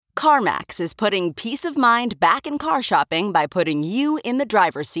CarMax is putting peace of mind back in car shopping by putting you in the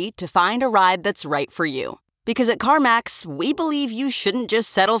driver's seat to find a ride that's right for you. Because at CarMax, we believe you shouldn't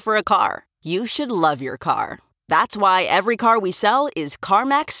just settle for a car. You should love your car. That's why every car we sell is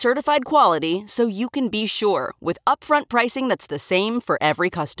CarMax certified quality, so you can be sure with upfront pricing that's the same for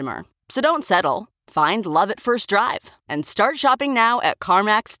every customer. So don't settle. Find love at first drive and start shopping now at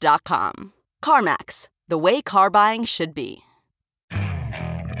CarMax.com. CarMax, the way car buying should be.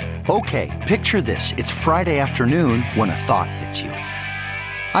 Okay, picture this. It's Friday afternoon when a thought hits you.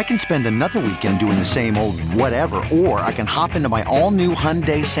 I can spend another weekend doing the same old whatever, or I can hop into my all-new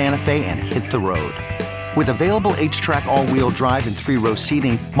Hyundai Santa Fe and hit the road. With available H-Track all-wheel drive and 3-row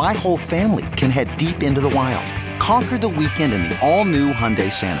seating, my whole family can head deep into the wild. Conquer the weekend in the all-new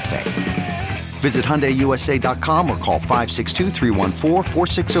Hyundai Santa Fe. Visit HyundaiUSA.com or call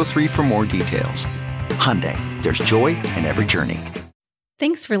 562-314-4603 for more details. Hyundai, there's joy in every journey.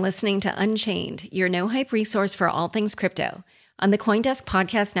 Thanks for listening to Unchained, your no-hype resource for all things crypto, on the CoinDesk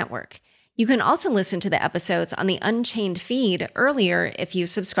Podcast Network. You can also listen to the episodes on the Unchained feed earlier if you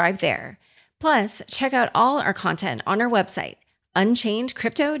subscribe there. Plus, check out all our content on our website,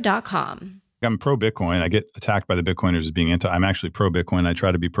 unchainedcrypto.com. I'm pro-Bitcoin. I get attacked by the Bitcoiners as being I'm actually pro-Bitcoin. I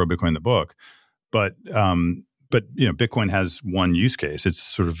try to be pro-Bitcoin in the book. But Bitcoin has one use case. It's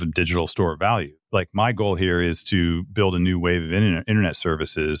sort of a digital store of value. Like, my goal here is to build a new wave of internet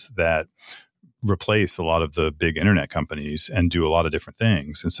services that replace a lot of the big internet companies and do a lot of different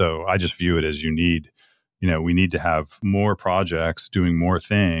things. And so I just view it as we need to have more projects doing more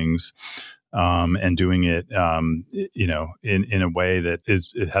things. And doing it, in a way that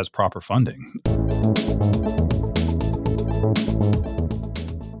it has proper funding.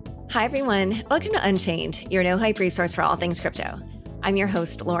 Hi, everyone. Welcome to Unchained, your no-hype resource for all things crypto. I'm your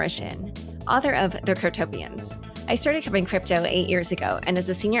host, Laura Shin, author of The Cryptopians. I started covering crypto 8 years ago, and as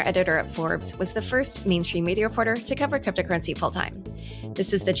a senior editor at Forbes, was the first mainstream media reporter to cover cryptocurrency full-time.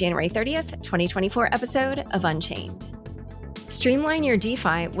 This is the January 30th, 2024 episode of Unchained. Streamline your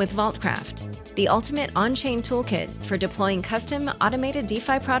DeFi with Vaultcraft, the ultimate on-chain toolkit for deploying custom automated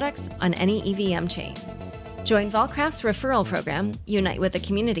DeFi products on any EVM chain. Join Vaultcraft's referral program, unite with the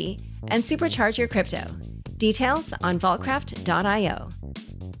community, and supercharge your crypto. Details on vaultcraft.io.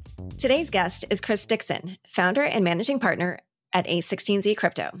 Today's guest is Chris Dixon, founder and managing partner at A16z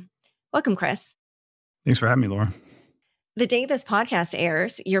Crypto. Welcome, Chris. Thanks for having me, Laura. The day this podcast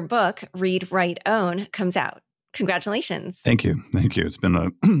airs, your book, Read, Write, Own, comes out. Congratulations. Thank you. It's been a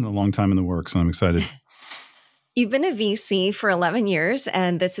long time in the works, and I'm excited. You've been a VC for 11 years,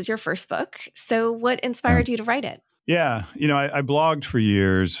 and this is your first book. So what inspired you to write it? Yeah. I blogged for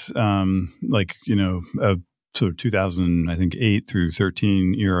years, sort of 2008 through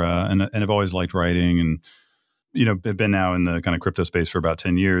 13 era, and I've always liked writing, and, been now in the kind of crypto space for about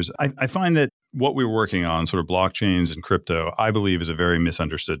 10 years. I find that what we were working on, sort of blockchains and crypto, I believe is a very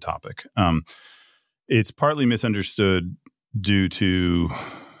misunderstood topic. It's partly misunderstood due to,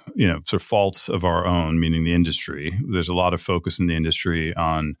 sort of faults of our own, meaning the industry. There's a lot of focus in the industry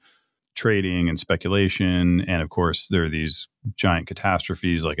on trading and speculation. And of course, there are these giant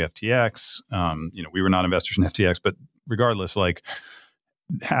catastrophes like FTX. We were not investors in FTX, but regardless,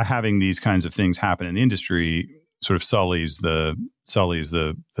 having these kinds of things happen in the industry sort of sullies the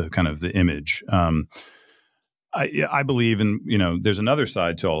kind of the image. I believe in, there's another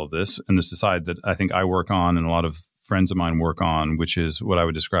side to all of this, and this is the side that I think I work on and a lot of friends of mine work on, which is what I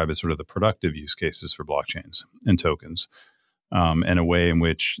would describe as sort of the productive use cases for blockchains and tokens, and a way in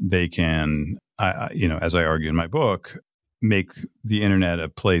which they can, as I argue in my book, make the internet a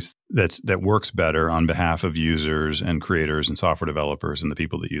place that works better on behalf of users and creators and software developers and the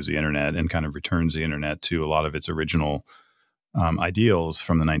people that use the internet, and kind of returns the internet to a lot of its original ideals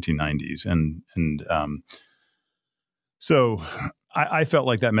from the 1990s. So I felt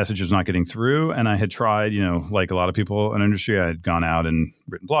like that message was not getting through, and I had tried, like a lot of people in the industry, I had gone out and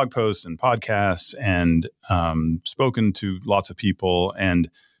written blog posts and podcasts and spoken to lots of people,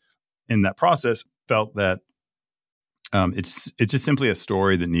 and in that process felt that it's just simply a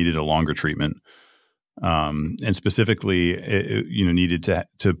story that needed a longer treatment, and specifically, it needed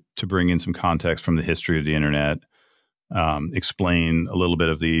to bring in some context from the history of the internet. Explain a little bit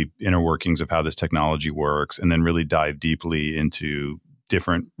of the inner workings of how this technology works, and then really dive deeply into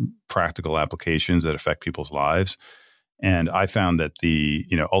different practical applications that affect people's lives. And I found that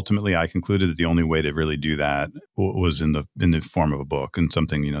ultimately I concluded that the only way to really do that was in the form of a book, and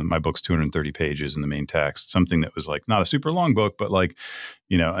something, my book's 230 pages in the main text, something that was like not a super long book, but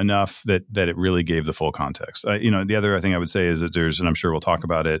enough that it really gave the full context. The other thing I would say is that and I'm sure we'll talk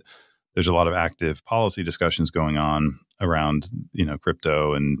about it, there's a lot of active policy discussions going on around,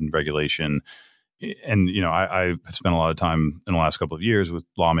 crypto and regulation. And, I've spent a lot of time in the last couple of years with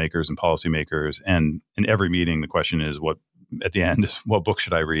lawmakers and policymakers. And in every meeting, the question is at the end is what book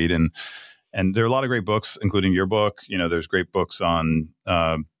should I read? And there are a lot of great books, including your book. There's great books on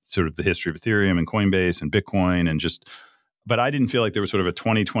sort of the history of Ethereum and Coinbase and Bitcoin but I didn't feel like there was sort of a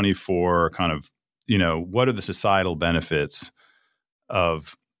 2024 kind of, what are the societal benefits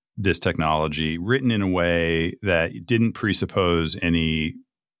of this technology written in a way that didn't presuppose any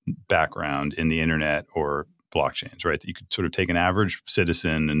background in the internet or blockchains, right? That you could sort of take an average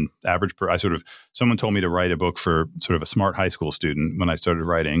citizen and someone told me to write a book for sort of a smart high school student when I started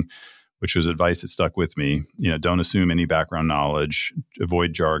writing, which was advice that stuck with me. Don't assume any background knowledge,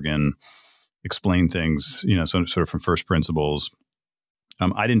 avoid jargon, explain things, sort of from first principles.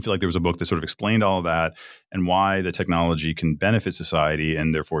 I didn't feel like there was a book that sort of explained all of that and why the technology can benefit society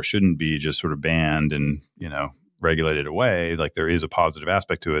and therefore shouldn't be just sort of banned and, regulated away. Like there is a positive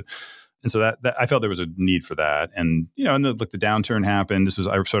aspect to it. And so that I felt there was a need for that. And, and the downturn happened.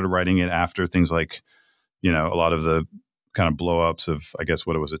 I started writing it after things like, a lot of the kind of blow ups of, I guess,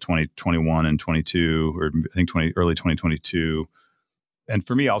 what it was at 2021 and 22, or I think early 2022. And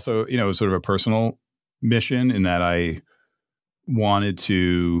for me also, it was sort of a personal mission in that I wanted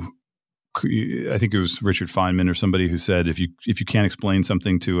to, I think it was Richard Feynman or somebody who said, if you can't explain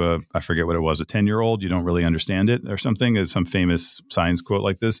something to I forget what it was, a 10-year-old, you don't really understand it or something, as some famous science quote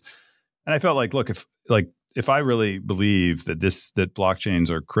like this. And I felt like, look, if I really believe that blockchains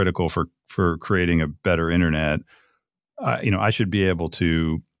are critical for creating a better internet, I should be able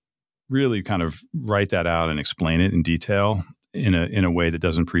to really kind of write that out and explain it in detail in a way that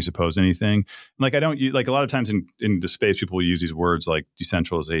doesn't presuppose anything. Like I don't like a lot of times in the space, people will use these words like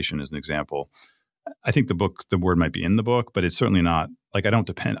decentralization as an example. I think the word might be in the book, but it's certainly not like I don't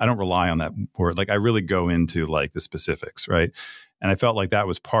rely on that word. Like I really go into like the specifics, right? And I felt like that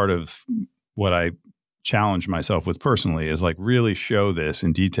was part of what I challenged myself with personally, is like really show this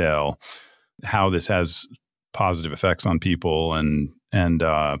in detail, how this has positive effects on people and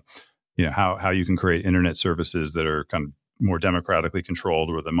how you can create internet services that are kind of more democratically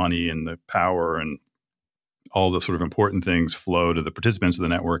controlled, where the money and the power and all the sort of important things flow to the participants of the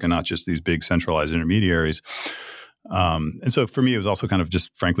network and not just these big centralized intermediaries. And so for me, it was also kind of just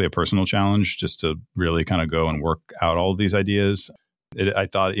frankly a personal challenge just to really kind of go and work out all of these ideas. I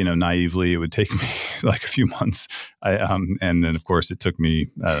thought, naively, it would take me like a few months. And then, of course, it took me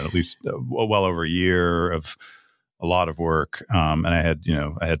at least well over a year of a lot of work. And I had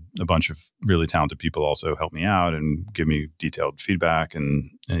a bunch of really talented people also help me out and give me detailed feedback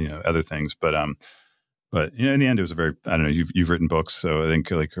and other things. But in the end, it was a very, I don't know, you've written books, so I think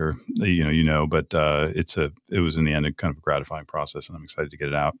but it was in the end a kind of a gratifying process, and I'm excited to get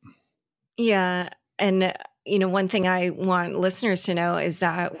it out. Yeah. And, one thing I want listeners to know is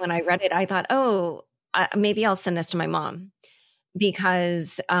that when I read it, I thought, maybe I'll send this to my mom.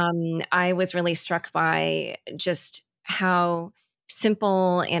 Because I was really struck by just how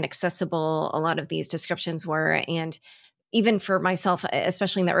simple and accessible a lot of these descriptions were. And even for myself,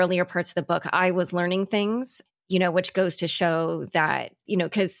 especially in the earlier parts of the book, I was learning things, which goes to show that,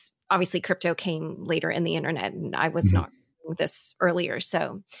 because obviously crypto came later in the internet and I was not doing this earlier.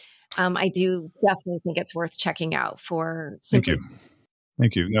 So I do definitely think it's worth checking out for simply.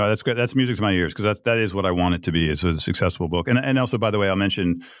 Thank you. No, that's great. That's music to my ears, because that is what I want it to be, is a successful book. And also, by the way, I'll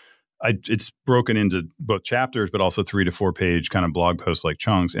mention it's broken into both chapters, but also 3 to 4 page kind of blog post like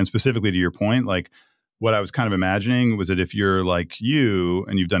chunks. And specifically to your point, like what I was kind of imagining was that if you're like you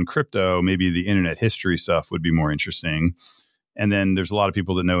and you've done crypto, maybe the internet history stuff would be more interesting. And then there's a lot of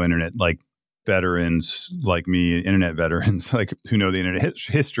people that know internet, like veterans like me, internet veterans, like who know the internet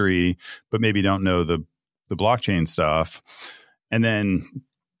history, but maybe don't know the blockchain stuff. And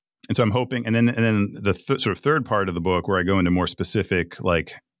so I'm hoping, and then the sort of third part of the book where I go into more specific,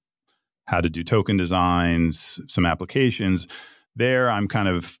 like how to do token designs, some applications there, I'm kind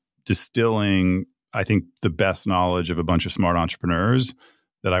of distilling, I think, the best knowledge of a bunch of smart entrepreneurs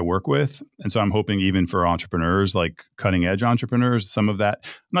that I work with. And so I'm hoping even for entrepreneurs, like cutting edge entrepreneurs, some of that,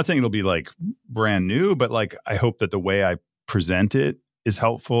 I'm not saying it'll be like brand new, but like, I hope that the way I present it is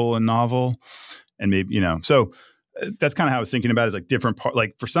helpful and novel. And maybe, so that's kind of how I was thinking about it, is like different part.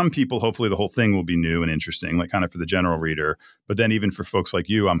 Like for some people, hopefully the whole thing will be new and interesting, like kind of for the general reader. But then even for folks like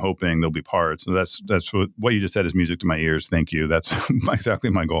you, I'm hoping there'll be parts. So that's what you just said is music to my ears. Thank you. That's exactly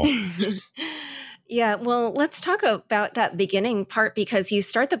my goal. Yeah. Well, let's talk about that beginning part, because you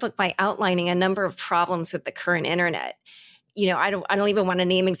start the book by outlining a number of problems with the current internet. I don't even want to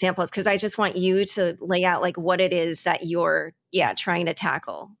name examples, because I just want you to lay out like what it is that you're trying to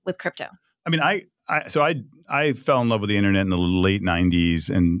tackle with crypto. I mean, I fell in love with the internet in the late 90s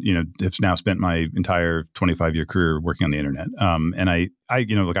and, have now spent my entire 25-year career working on the internet. And I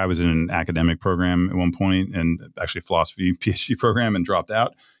was in an academic program at one point and actually a philosophy PhD program and dropped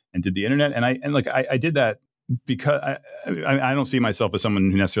out and did the internet. And I did that because I don't see myself as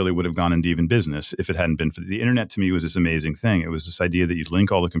someone who necessarily would have gone into even business if it hadn't been for the internet. To me was this amazing thing. It was this idea that you'd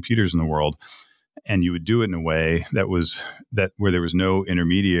link all the computers in the world and you would do it in a way where there was no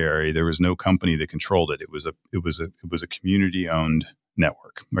intermediary, there was no company that controlled it. It was a community owned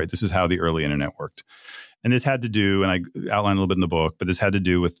network, right? This is how the early internet worked. And this had to do, and I outline a little bit in the book, but this had to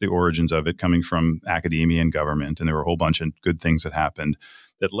do with the origins of it coming from academia and government. And there were a whole bunch of good things that happened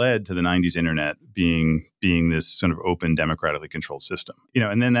that led to the 90s internet being this sort of open, democratically controlled system.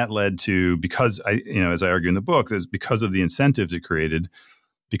 And then that led to, because as I argue in the book, that's because of the incentives it created,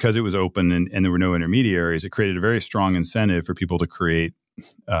 because it was open and there were no intermediaries, it created a very strong incentive for people to create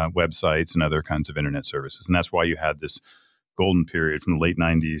websites and other kinds of internet services. And that's why you had this golden period from the late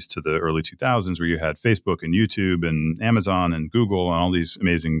 90s to the early 2000s where you had Facebook and YouTube and Amazon and Google and all these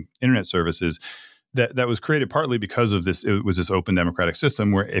amazing internet services that was created partly because of this. It was this open democratic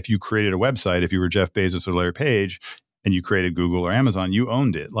system where if you created a website, if you were Jeff Bezos or Larry Page and you created Google or Amazon, you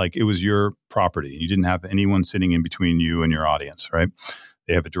owned it. Like it was your property. You didn't have anyone sitting in between you and your audience, right?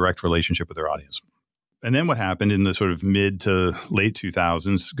 They have a direct relationship with their audience. And then what happened in the sort of mid to late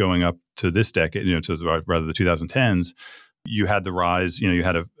 2000s going up to this decade, to rather the 2010s, you had the rise, you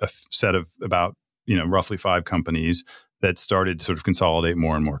had a set of about, roughly 5 companies that started to sort of consolidate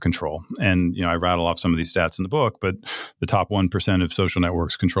more and more control. And, I rattle off some of these stats in the book, but the top 1% of social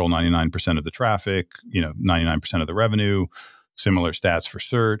networks control 99% of the traffic, 99% of the revenue, similar stats for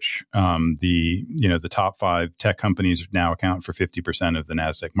search. The top 5 tech companies now account for 50% of the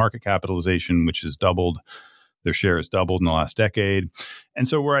NASDAQ market capitalization, which has doubled. Their share has doubled in the last decade. And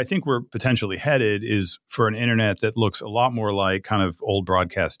so where I think we're potentially headed is for an internet that looks a lot more like kind of old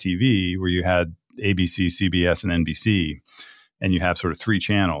broadcast TV, where you had ABC, CBS, and NBC, and you have sort of 3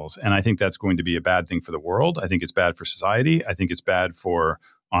 channels. And I think that's going to be a bad thing for the world. I think it's bad for society. I think it's bad for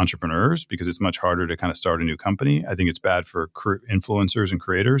entrepreneurs because it's much harder to kind of start a new company. I think it's bad for influencers and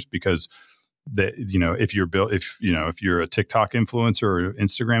creators because if you're a TikTok influencer or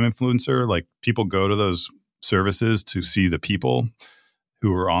Instagram influencer, like people go to those services to see the people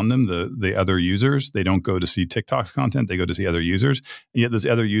who are on them, the other users. They don't go to see TikTok's content. They go to see other users. And yet those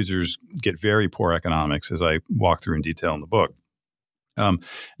other users get very poor economics, as I walk through in detail in the book.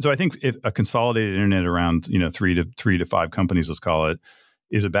 So I think if a consolidated internet around 3 to 5 companies, let's call it,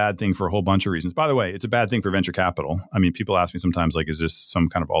 is a bad thing for a whole bunch of reasons. By the way, it's a bad thing for venture capital. I mean, people ask me sometimes, like, is this some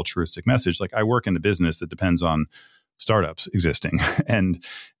kind of altruistic message? Like, I work in the business that depends on startups existing, and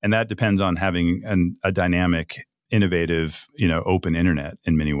that depends on having a dynamic, innovative, open internet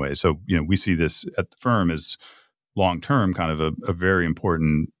in many ways. So, we see this at the firm as long-term kind of a very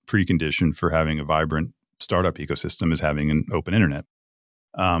important precondition for having a vibrant startup ecosystem is having an open internet.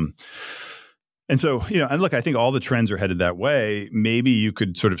 And so, and look, I think all the trends are headed that way. Maybe you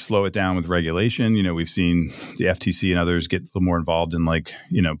could sort of slow it down with regulation. We've seen the FTC and others get a little more involved in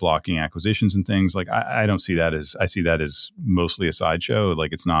blocking acquisitions and things. Like, I don't see that I see that as mostly a sideshow.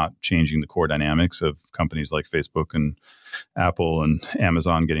 Like, it's not changing the core dynamics of companies like Facebook and Apple and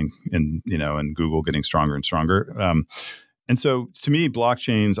Amazon and Google getting stronger and stronger. And so to me,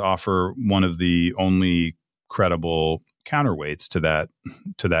 blockchains offer one of the only credible counterweights to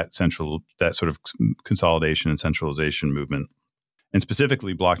that sort of consolidation and centralization movement. And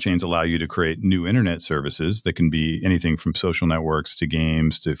specifically, blockchains allow you to create new internet services that can be anything from social networks to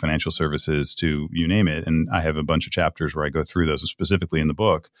games to financial services to you name it. And I have a bunch of chapters where I go through those specifically in the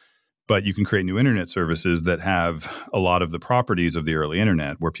book. But you can create new internet services that have a lot of the properties of the early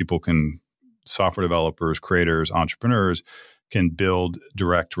internet, where software developers, creators, entrepreneurs can build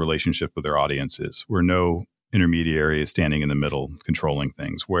direct relationship with their audiences, where no intermediary is standing in the middle controlling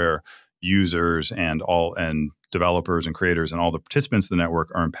things, where users and developers and creators and all the participants of the network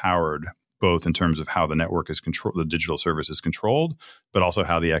are empowered, both in terms of how the network is controlled, the digital service is controlled, but also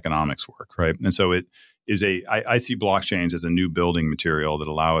how the economics work, right? And so it is I see blockchains as a new building material that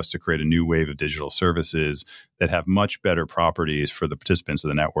allow us to create a new wave of digital services that have much better properties for the participants of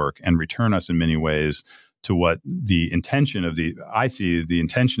the network and return us in many ways to what the intention of the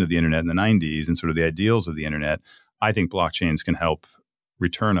internet in the 90s and sort of the ideals of the internet. I think blockchains can help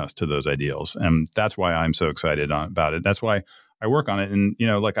return us to those ideals. And that's why I'm so excited about it. That's why I work on it. And,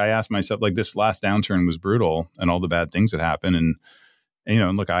 I asked myself, this last downturn was brutal and all the bad things that happened. And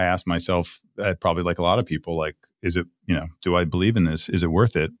I asked myself, probably like a lot of people, is it, do I believe in this? Is it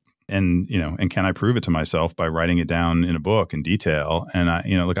worth it? And, and can I prove it to myself by writing it down in a book in detail? And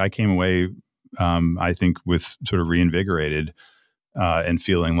I came away I think with sort of reinvigorated and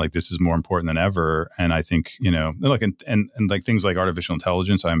feeling like this is more important than ever. And I think, look, and like things like artificial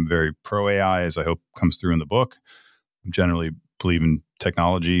intelligence, I'm very pro AI, as I hope comes through in the book. I generally believe in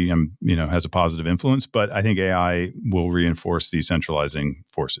technology and, has a positive influence, but I think AI will reinforce these centralizing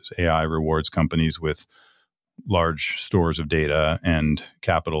forces. AI rewards companies with large stores of data and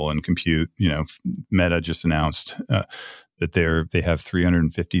capital and compute. Meta just announced that they have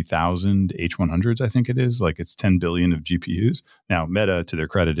 350,000 H100s, I think it is. Like it's 10 billion of GPUs. Now, Meta, to their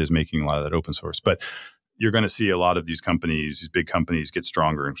credit, is making a lot of that open source. But you're going to see a lot of these companies, these big companies, get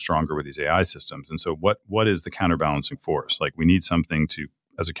stronger and stronger with these AI systems. And so what is the counterbalancing force? Like we need something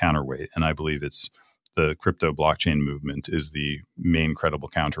as a counterweight. And I believe it's the crypto blockchain movement is the main credible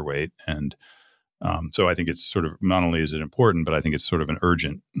counterweight. And so I think it's sort of, not only is it important, but I think it's sort of an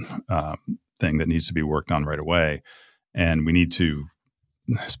urgent thing that needs to be worked on right away. And we need to,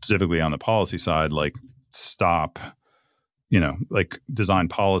 specifically on the policy side, like stop, like design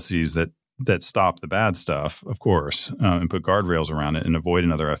policies that stop the bad stuff, of course, and put guardrails around it and avoid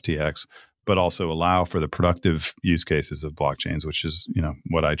another FTX, but also allow for the productive use cases of blockchains, which is,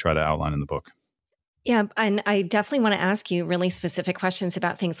 what I try to outline in the book. Yeah, and I definitely want to ask you really specific questions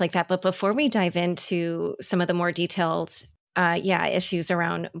about things like that. But before we dive into some of the more detailed issues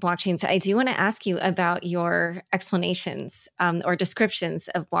around blockchains, I do want to ask you about your explanations or descriptions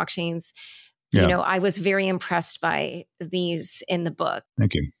of blockchains. Yeah. I was very impressed by these in the book.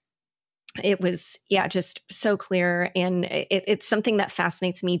 Thank you. It was, just so clear. And it's something that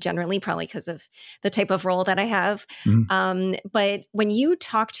fascinates me generally, probably because of the type of role that I have. Mm-hmm. But when you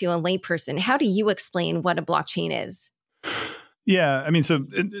talk to a layperson, how do you explain what a blockchain is? Yeah, I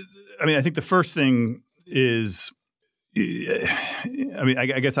think the first thing is,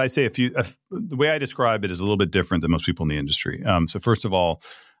 I guess I say the way I describe it is a little bit different than most people in the industry. So first of all,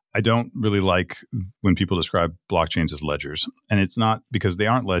 I don't really like when people describe blockchains as ledgers. And it's not because they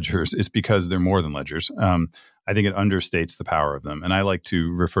aren't ledgers, it's because they're more than ledgers. I think it understates the power of them. And I like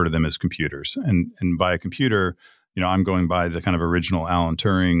to refer to them as computers. And by a computer, I'm going by the kind of original Alan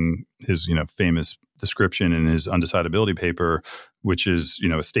Turing, his, famous description in his undecidability paper, which is,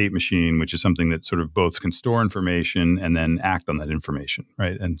 a state machine, which is something that sort of both can store information and then act on that information,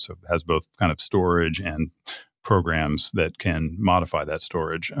 right? And so it has both kind of storage and programs that can modify that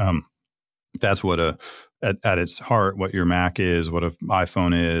storage. That's what at its heart, what your Mac is, what an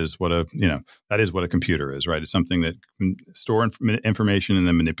iPhone is, that is what a computer is, right? It's something that can store information and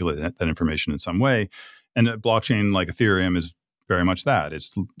then manipulate that information in some way. And a blockchain like Ethereum is very much that.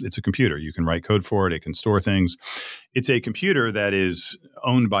 It's a computer. You can write code for it. It can store things. It's a computer that is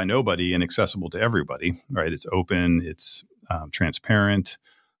owned by nobody and accessible to everybody, right? It's open. It's transparent.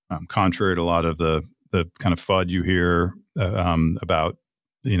 Contrary to a lot of the kind of FUD you hear about,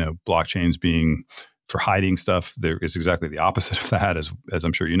 blockchains being for hiding stuff, there is exactly the opposite of that, as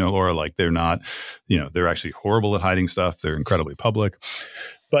I'm sure you know, Laura. Like they're not, they're actually horrible at hiding stuff. They're incredibly public.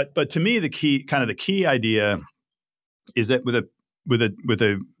 But to me, the key idea is that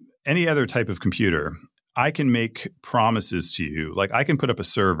with any other type of computer, I can make promises to you. Like I can put up a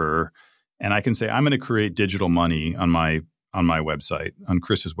server and I can say, I'm going to create digital money on my website, on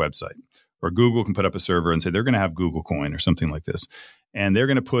Chris's website. Or Google can put up a server and say they're going to have Google Coin or something like this. And they're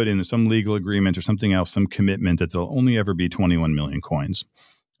going to put in some legal agreement or something else, some commitment that there'll only ever be 21 million coins.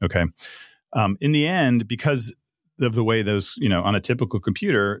 Okay. In the end, because of the way those, on a typical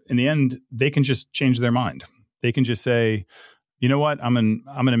computer, in the end, they can just change their mind. They can just say, you know what, I'm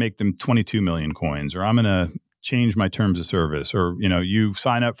going to make them 22 million coins, or I'm going to change my terms of service, or, you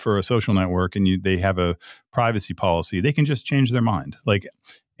sign up for a social network and they have a privacy policy. They can just change their mind. Like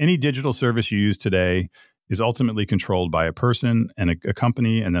any digital service you use today is ultimately controlled by a person and a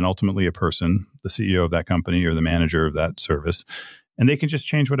company, and then ultimately a person, the CEO of that company or the manager of that service. And they can just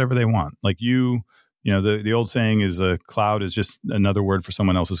change whatever they want. Like the old saying is a cloud is just another word for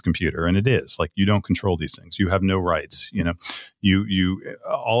someone else's computer. And it is. Like you don't control these things. You have no rights. You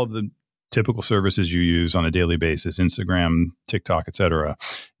all of the typical services you use on a daily basis, Instagram, TikTok, et cetera.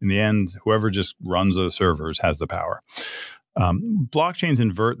 In the end, whoever just runs those servers has the power. Blockchains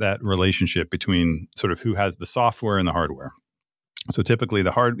invert that relationship between sort of who has the software and the hardware. So typically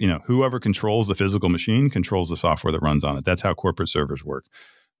whoever controls the physical machine controls the software that runs on it. That's how corporate servers work.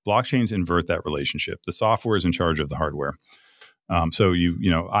 Blockchains invert that relationship. The software is in charge of the hardware. So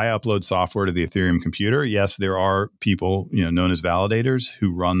I upload software to the Ethereum computer. Yes, there are people, known as validators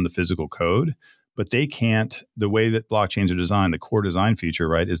who run the physical code, but they can't, the way that blockchains are designed, the core design feature,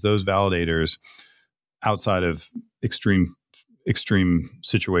 right, is those validators outside of extreme extreme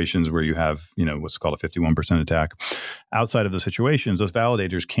situations where you have, what's called a 51% attack. Outside of those situations, those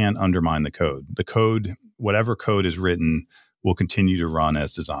validators can't undermine the code. The code, whatever code is written, will continue to run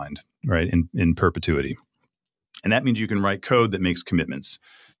as designed, right, in perpetuity. And that means you can write code that makes commitments.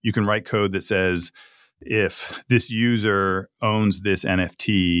 You can write code that says, if this user owns this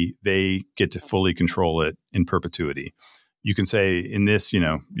NFT, they get to fully control it in perpetuity. You can say in this, you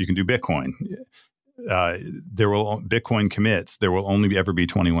can do Bitcoin. Bitcoin commits, there will only ever be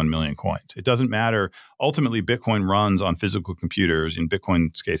 21 million coins. It doesn't matter. Ultimately, Bitcoin runs on physical computers. In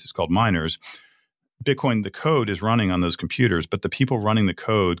Bitcoin's case, it's called miners. Bitcoin, the code is running on those computers, but the people running the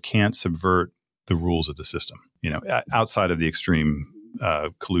code can't subvert the rules of the system, outside of the extreme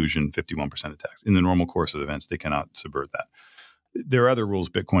collusion 51% attacks. In the normal course of events, they cannot subvert that. There are other rules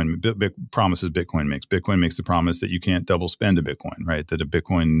promises Bitcoin makes. Bitcoin makes the promise that you can't double spend a Bitcoin, right? That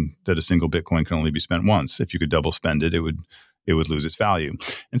a single Bitcoin can only be spent once. If you could double spend it, it would lose its value.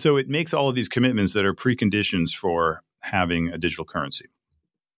 And so it makes all of these commitments that are preconditions for having a digital currency.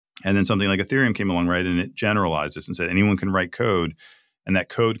 And then something like Ethereum came along, right? And it generalized this and said anyone can write code, and that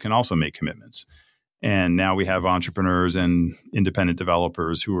code can also make commitments. And now we have entrepreneurs and independent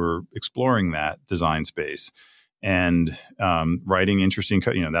developers who are exploring that design space and writing interesting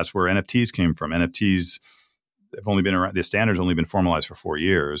code. That's where NFTs came from. NFTs have only been around, the standard's only been formalized for 4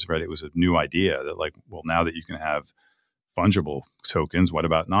 years, right? It was a new idea that now that you can have fungible tokens, what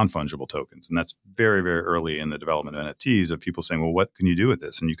about non-fungible tokens? And that's very, very early in the development of NFTs, of people saying, well, what can you do with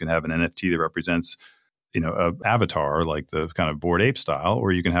this? And you can have an NFT that represents a avatar, like the kind of Bored Ape style,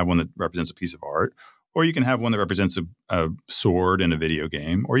 or you can have one that represents a piece of art, or you can have one that represents a sword in a video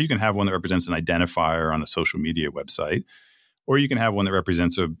game, or you can have one that represents an identifier on a social media website, or you can have one that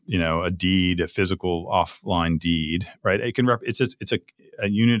represents a deed, a physical offline deed, right? It's a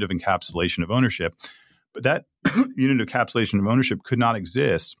unit of encapsulation of ownership, but that unit of encapsulation of ownership could not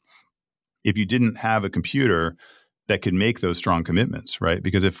exist if you didn't have a computer that could make those strong commitments, right?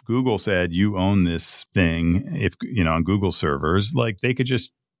 Because if Google said you own this thing, on Google servers, they could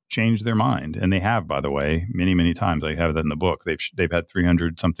just change their mind, and they have, by the way, many, many times. I have that in the book. They've had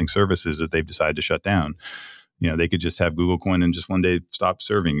 300 something services that they've decided to shut down. They could just have Google Coin and just one day stop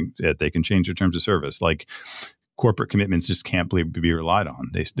serving it. They can change their terms of service. Corporate commitments just can't be relied on.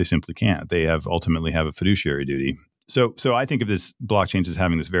 They simply can't. They ultimately have a fiduciary duty. So I think of this blockchains as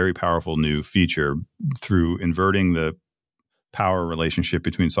having this very powerful new feature through inverting the power relationship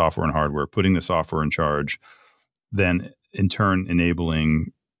between software and hardware, putting the software in charge, then in turn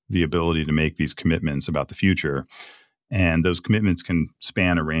enabling the ability to make these commitments about the future. And those commitments can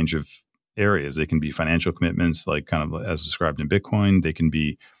span a range of areas. They can be financial commitments, kind of as described in Bitcoin. They can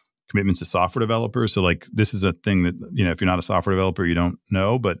be commitments to software developers. So this is a thing that, if you're not a software developer, you don't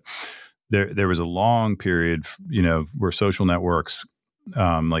know, but there was a long period, where social networks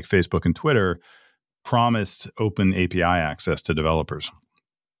like Facebook and Twitter promised open API access to developers.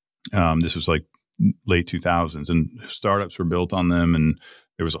 This was late 2000s, and startups were built on them, and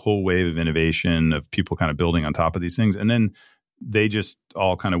there was a whole wave of innovation of people kind of building on top of these things. And then they just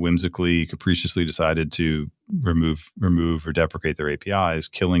all kind of whimsically, capriciously decided to remove or deprecate their APIs,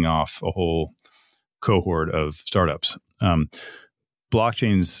 killing off a whole cohort of startups.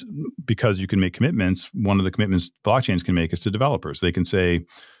 Blockchains, because you can make commitments, one of the commitments blockchains can make is to developers. They can say,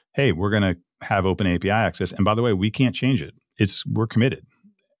 hey, we're going to have open API access. And by the way, we can't change it. We're committed.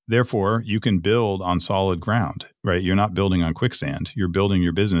 Therefore, you can build on solid ground, right? You're not building on quicksand. You're building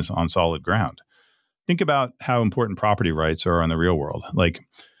your business on solid ground. Think about how important property rights are in the real world.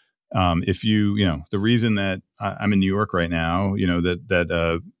 If the reason that I'm in New York right now,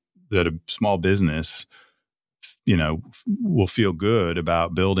 that a small business, will feel good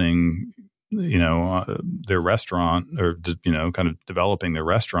about building, their restaurant or, kind of developing their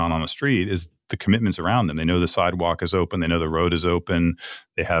restaurant on the street is the commitments around them. They know the sidewalk is open. They know the road is open.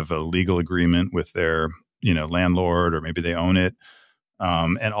 They have a legal agreement with their, landlord, or maybe they own it.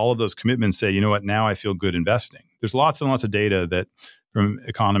 And all of those commitments say, you know what, now I feel good investing. There's lots and lots of data from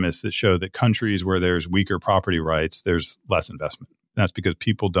economists that show that countries where there's weaker property rights, there's less investment. And that's because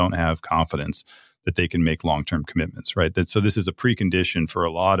people don't have confidence that they can make long-term commitments, right? So this is a precondition for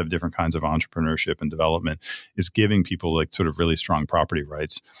a lot of different kinds of entrepreneurship and development, is giving people sort of really strong property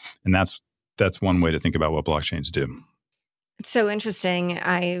rights. And that's one way to think about what blockchains do. It's so interesting.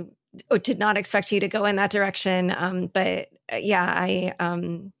 I did not expect you to go in that direction. But I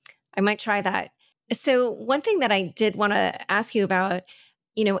might try that. So one thing that I did want to ask you about,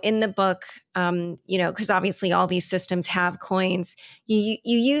 in the book, because obviously all these systems have coins, you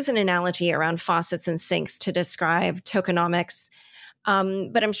use an analogy around faucets and sinks to describe tokenomics.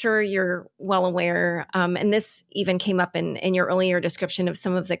 But I'm sure you're well aware, and this even came up in your earlier description of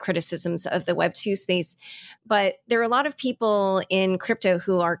some of the criticisms of the Web2 space. But there are a lot of people in crypto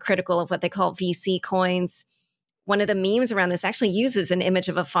who are critical of what they call VC coins. One of the memes around this actually uses an image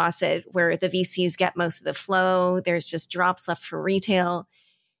of a faucet where the VCs get most of the flow. There's just drops left for retail.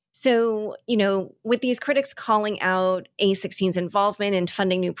 So, with these critics calling out A16's involvement in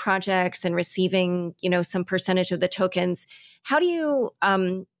funding new projects and receiving, some percentage of the tokens, how do you,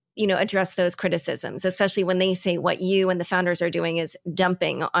 address those criticisms, especially when they say what you and the founders are doing is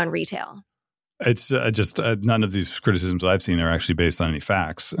dumping on retail? It's just none of these criticisms I've seen are actually based on any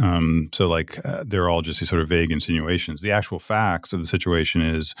facts. They're all just these sort of vague insinuations. The actual facts of the situation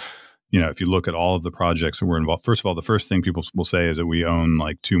is, if you look at all of the projects that we're involved, first of all, the first thing people will say is that we own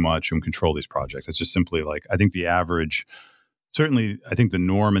too much and control these projects. It's just simply I think the average, certainly I think the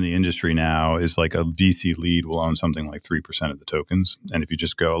norm in the industry now is a VC lead will own something like 3% of the tokens. And if you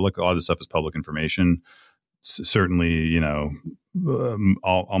just go, look, all this stuff is public information. Certainly,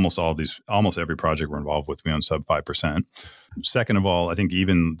 almost every project we're involved with, we own sub 5%. Second of all, I think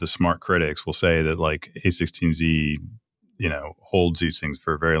even the smart critics will say that A16z, holds these things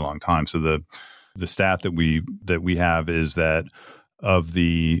for a very long time. So the stat that we have is that of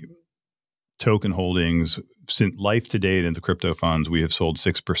the token holdings since life to date in the crypto funds, we have sold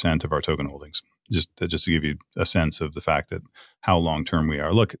 6% of our token holdings. Just to give you a sense of the fact that how long term we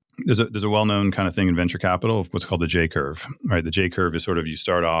are. Look, there's a well-known kind of thing in venture capital, what's called the J curve, right? The J curve is sort of you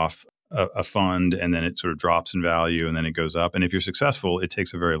start off a fund and then it sort of drops in value and then it goes up. And if you're successful, it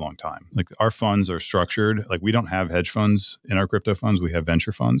takes a very long time. Our funds are structured, we don't have hedge funds in our crypto funds. We have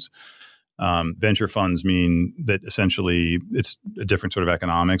venture funds. Venture funds mean that essentially it's a different sort of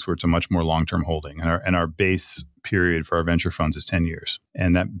economics where it's a much more long-term holding. And our base period for our venture funds is 10 years.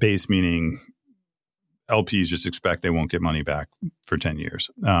 And that base meaning LPs just expect they won't get money back for 10 years.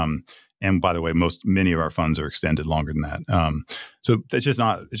 And by the way, many of our funds are extended longer than that. So it's just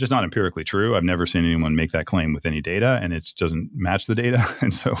not empirically true. I've never seen anyone make that claim with any data, and it doesn't match the data.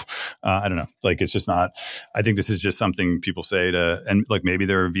 And so I don't know. It's just not. I think this is just something people say and maybe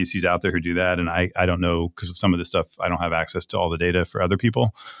there are VCs out there who do that, and I don't know because some of this stuff I don't have access to all the data for other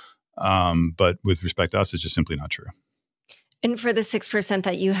people. But with respect to us, it's just simply not true. And for the 6%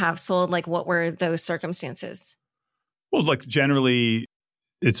 that you have sold, what were those circumstances? Well, generally,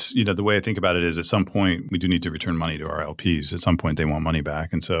 it's, the way I think about it is at some point we do need to return money to our LPs. At some point they want money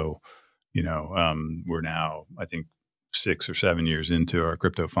back. And so, we're now, I think, 6 or 7 years into our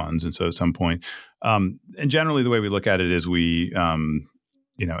crypto funds. And so at some point, and generally the way we look at it is we,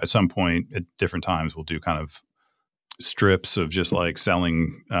 at some point at different times we'll do kind of strips of just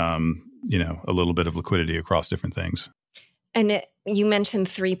selling, a little bit of liquidity across different things. And you mentioned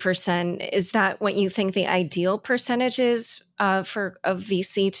 3%. Is that what you think the ideal percentage is for a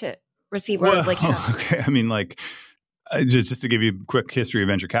VC to receive? Okay. I mean, just to give you a quick history of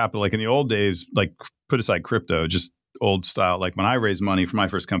venture capital, in the old days, put aside crypto, just old style. When I raised money for my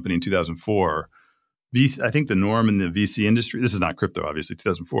first company in 2004, I think the norm in the VC industry, this is not crypto, obviously,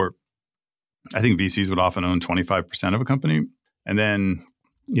 2004, I think VCs would often own 25% of a company. And then,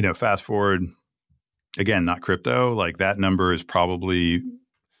 fast forward, again, not crypto, that number is probably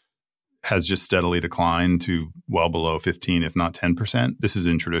has just steadily declined to well below 15, if not 10%. This is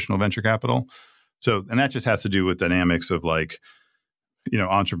in traditional venture capital. So, and that just has to do with dynamics of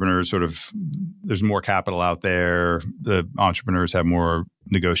entrepreneurs sort of, there's more capital out there. The entrepreneurs have more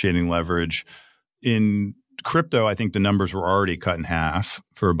negotiating leverage. In crypto, I think the numbers were already cut in half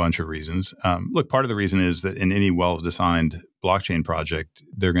for a bunch of reasons. Look, part of the reason is that in any well-designed blockchain project,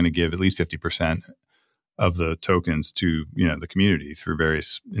 they're going to give at least 50% of the tokens to the community through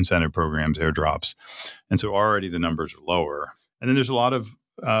various incentive programs, airdrops, and so already the numbers are lower. And then there's a lot of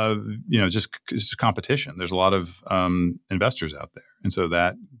just competition. There's a lot of investors out there, and so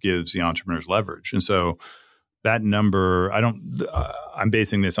that gives the entrepreneurs leverage. And so that number, I'm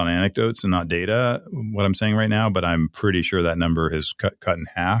basing this on anecdotes and not data. What I'm saying right now, but I'm pretty sure that number has cut in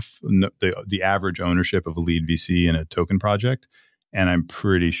half the average ownership of a lead VC in a token project. And I'm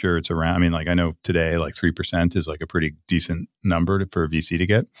pretty sure it's around, I know today 3% is a pretty decent number for a VC to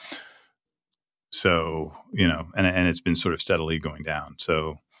get. So, and it's been sort of steadily going down.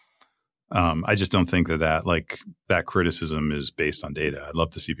 So I just don't think that criticism is based on data. I'd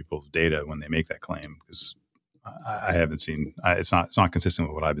love to see people's data when they make that claim because I haven't seen, it's not consistent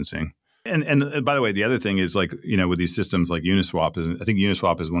with what I've been seeing. And by the way, the other thing is with these systems like Uniswap, I think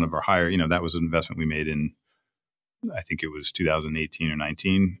Uniswap is one of our higher, that was an investment we made in, I think it was 2018 or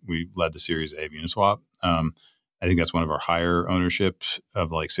 19. We led the Series A of Uniswap. I think that's one of our higher ownerships of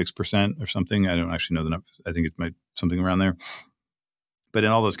 6% or something. I don't actually know the number. I think it might something around there. But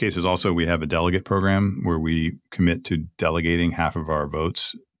in all those cases, also, we have a delegate program where we commit to delegating half of our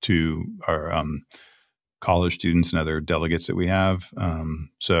votes to our college students and other delegates that we have.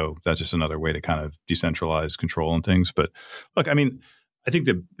 So that's just another way to kind of decentralize control and things. But look, I mean, I think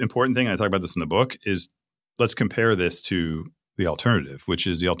the important thing, and I talk about this in the book, is let's compare this to the alternative, which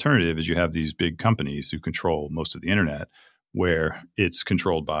is you have these big companies who control most of the internet, where it's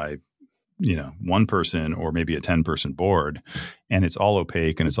controlled by one person or maybe a 10-person board, and it's all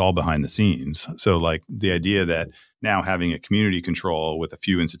opaque and it's all behind the scenes. So like the idea that now having a community control with a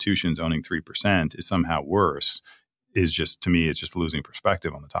few institutions owning 3% is somehow worse is just, to me, it's just losing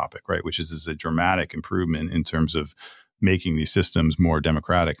perspective on the topic, right? Which is a dramatic improvement in terms of making these systems more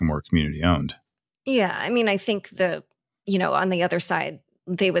democratic and more community owned. Yeah. I mean, I think on the other side,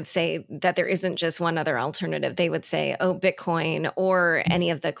 they would say that there isn't just one other alternative. They would say, Bitcoin or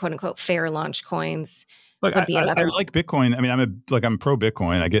any of the quote unquote fair launch coins. Look, would be another. I like Bitcoin. I mean, I'm pro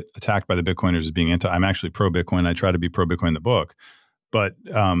Bitcoin. I get attacked by the Bitcoiners as being I'm actually pro Bitcoin. I try to be pro Bitcoin in the book, but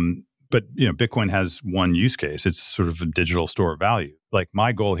Bitcoin has one use case. It's sort of a digital store of value. Like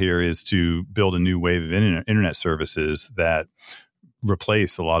my goal here is to build a new wave of internet services that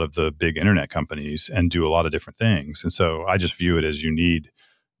replace a lot of the big internet companies and do a lot of different things. And so I just view it as we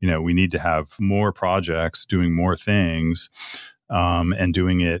need to have more projects doing more things, and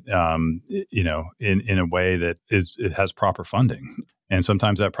doing it, in a way that it has proper funding. And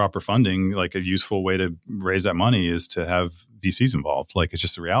sometimes that proper funding, like a useful way to raise that money is to have VCs involved. Like it's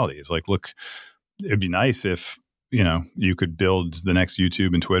just the reality. It's like, look, it'd be nice if you could build the next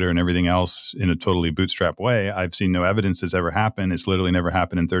YouTube and Twitter and everything else in a totally bootstrap way. I've seen no evidence it's ever happened. It's literally never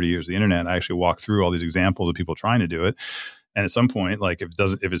happened in 30 years of the internet. I actually walk through all these examples of people trying to do it. And at some point, like if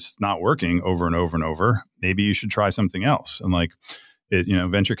it's not working over and over and over, maybe you should try something else. And like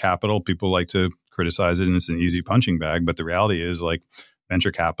venture capital, people like to criticize it and it's an easy punching bag. But the reality is like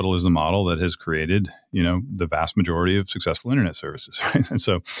venture capital is the model that has created, the vast majority of successful internet services. Right? And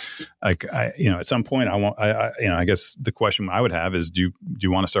so at some point I guess the question I would have is, do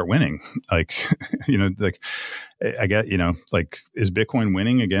you want to start winning? Like, I get, is Bitcoin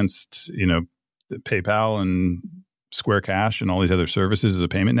winning against, PayPal and Square Cash and all these other services as a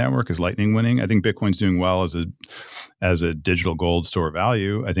payment network? Is Lightning winning? I think Bitcoin's doing well as a digital gold store of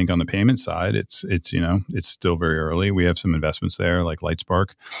value. I think on the payment side, it's still very early. We have some investments there like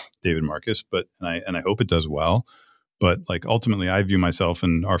Lightspark, David Marcus, and I hope it does well. But like ultimately, I view myself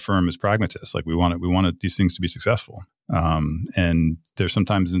and our firm as pragmatists. Like we want these things to be successful. And there's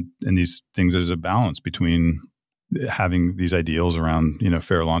sometimes in these things there's a balance between having these ideals around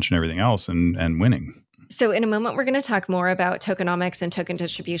fair launch and everything else and winning. So in a moment, we're going to talk more about tokenomics and token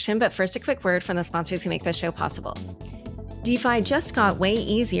distribution, but first a quick word from the sponsors who make this show possible. DeFi just got way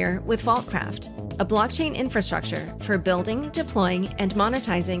easier with Vaultcraft, a blockchain infrastructure for building, deploying, and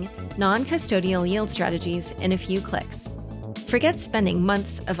monetizing non-custodial yield strategies in a few clicks. Forget spending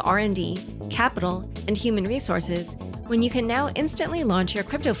months of R&D, capital, and human resources when you can now instantly launch your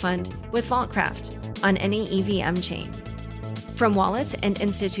crypto fund with Vaultcraft on any EVM chain. From wallets and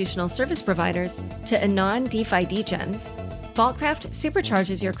institutional service providers to anon DeFi degens, Vaultcraft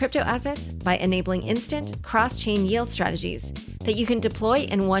supercharges your crypto assets by enabling instant cross-chain yield strategies that you can deploy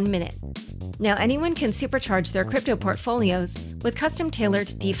in 1 minute. Now anyone can supercharge their crypto portfolios with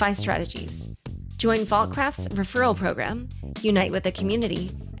custom-tailored DeFi strategies. Join Vaultcraft's referral program, unite with the community,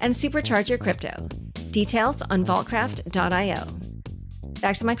 and supercharge your crypto. Details on vaultcraft.io.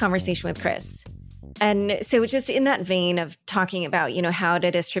 Back to my conversation with Chris. And so just in that vein of talking about, how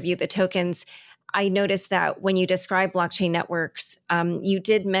to distribute the tokens, I noticed that when you describe blockchain networks, you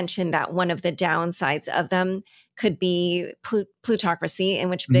did mention that one of the downsides of them could be plutocracy, in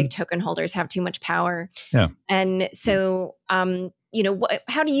which big token holders have too much power. Yeah. And so,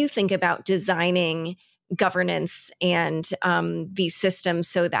 how do you think about designing governance and these systems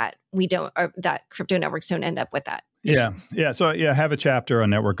so that that crypto networks don't end up with that? Yeah. So I have a chapter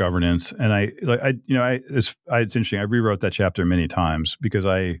on network governance, and it's interesting. I rewrote that chapter many times because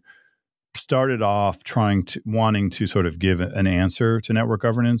I started off wanting to sort of give an answer to network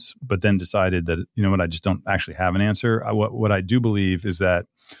governance, but then decided that I just don't actually have an answer. What I do believe is that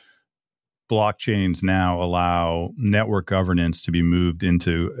blockchains now allow network governance to be moved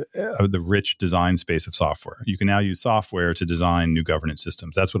into the rich design space of software. You can now use software to design new governance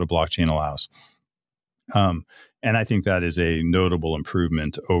systems. That's what a blockchain allows. And I think that is a notable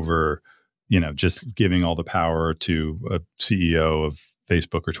improvement over, just giving all the power to a CEO of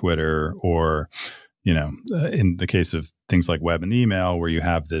Facebook or Twitter, or, in the case of things like web and email, where you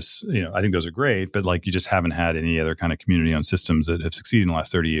have this, I think those are great, but like you just haven't had any other kind of community-owned systems that have succeeded in the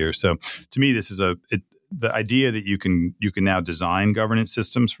last 30 years. So to me, this is the idea that you can now design governance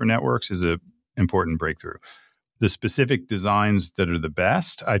systems for networks is an important breakthrough. The specific designs that are the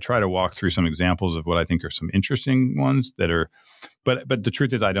best, I try to walk through some examples of what I think are some interesting ones that are, but the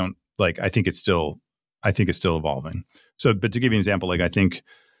truth is I think it's still evolving. So, but to give you an example, I think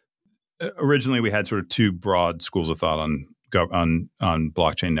originally we had sort of two broad schools of thought on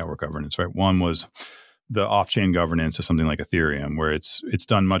blockchain network governance, right? One was the off-chain governance of something like Ethereum, where it's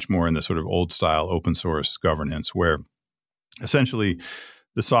done much more in the sort of old style open source governance, where essentially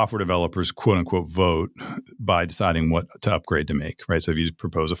the software developers, quote unquote, vote by deciding what to upgrade to make, right? So if you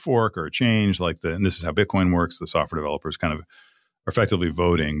propose a fork or a change, and this is how Bitcoin works, the software developers kind of are effectively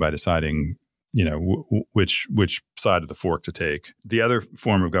voting by deciding, which side of the fork to take. The other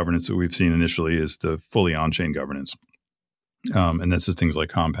form of governance that we've seen initially is the fully on-chain governance. And this is things like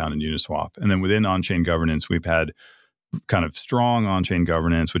Compound and Uniswap. And then within on-chain governance, we've had kind of strong on-chain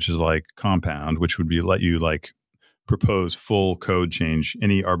governance, which is like Compound, which would be let you propose full code change,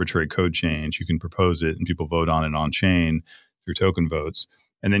 any arbitrary code change. You can propose it and people vote on it on-chain through token votes.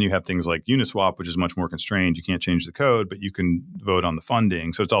 And then you have things like Uniswap, which is much more constrained. You can't change the code, but you can vote on the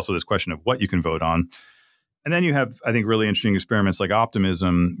funding. So it's also this question of what you can vote on. And then you have, I think, really interesting experiments like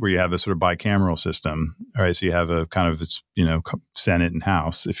Optimism, where you have a sort of bicameral system. All right, so you have a kind of Senate and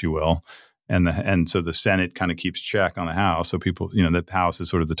House, if you will, and so the Senate kind of keeps check on the House. So people, the House is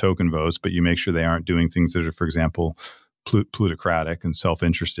sort of the token votes, but you make sure they aren't doing things that are, for example, plutocratic and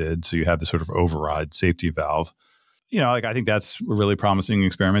self-interested. So you have this sort of override safety valve. I think that's a really promising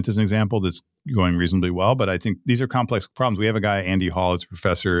experiment as an example that's going reasonably well. But I think these are complex problems. We have a guy, Andy Hall, who's a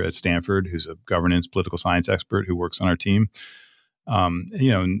professor at Stanford, who's a governance political science expert who works on our team. And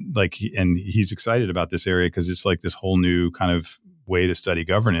he's excited about this area because it's like this whole new kind of way to study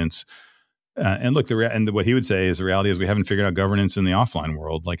governance. And look, what he would say is the reality is we haven't figured out governance in the offline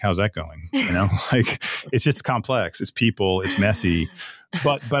world. Like, how's that going? It's just complex. It's people. It's messy.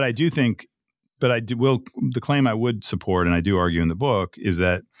 But I do think. But the claim I would support, and I do argue in the book, is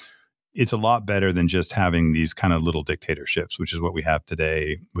that it's a lot better than just having these kind of little dictatorships, which is what we have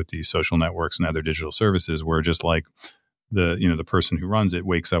today with these social networks and other digital services, where just like the person who runs it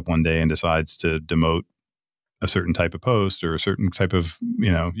wakes up one day and decides to demote a certain type of post or a certain type of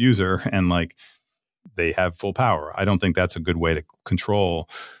user, and they have full power. I don't think that's a good way to control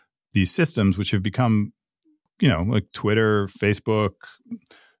these systems, which have become, like Twitter, Facebook,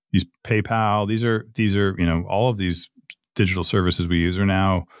 these PayPal, these are all of these digital services we use are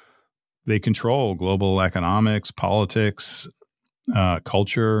now, they control global economics, politics,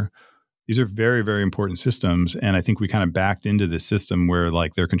 culture. These are very, very important systems. And I think we kind of backed into this system where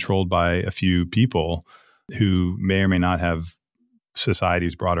they're controlled by a few people who may or may not have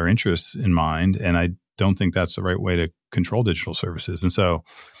society's broader interests in mind. And I don't think that's the right way to control digital services. And so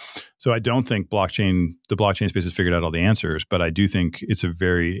I don't think the blockchain space has figured out all the answers, but I do think it's a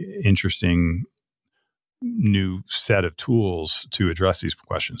very interesting new set of tools to address these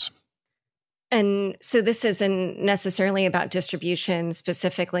questions. And so this isn't necessarily about distribution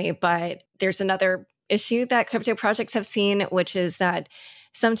specifically, but there's another issue that crypto projects have seen, which is that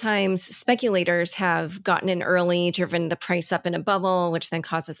sometimes speculators have gotten in early, driven the price up in a bubble, which then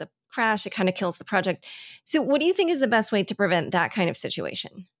causes a crash. It kind of kills the project. So what do you think is the best way to prevent that kind of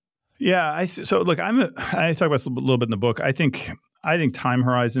situation? Yeah. I talk about this a little bit in the book. I think time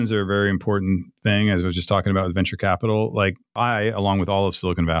horizons are a very important thing, as I was just talking about with venture capital. I, along with all of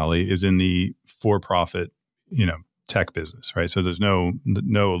Silicon Valley, is in the for-profit, tech business, right? So there's no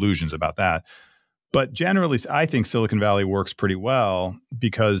illusions about that. But generally, I think Silicon Valley works pretty well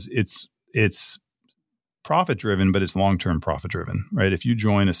because it's profit-driven, but it's long-term profit-driven, right? If you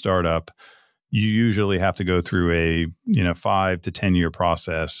join a startup, you usually have to go through a 5 to 10 year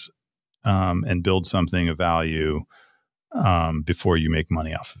process and build something of value before you make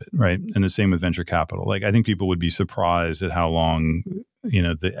money off of it, right? And the same with venture capital. I think people would be surprised at how long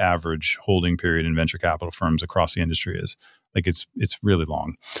the average holding period in venture capital firms across the industry is. It's really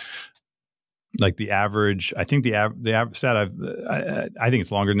long. The average, I think the average stat I think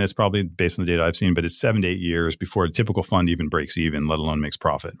it's longer than this, probably based on the data I've seen, but it's 7 to 8 years before a typical fund even breaks even, let alone makes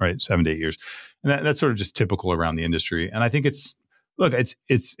profit, right? 7 to 8 years. And that's sort of just typical around the industry. And I think it's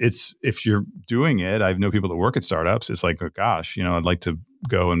if you're doing it, I know people that work at startups. It's like, oh gosh, I'd like to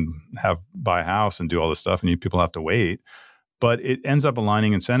go and buy a house and do all this stuff, and people have to wait. But it ends up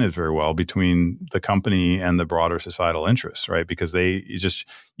aligning incentives very well between the company and the broader societal interests, right? Because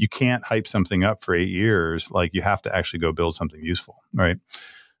you can't hype something up for 8 years. You have to actually go build something useful, right?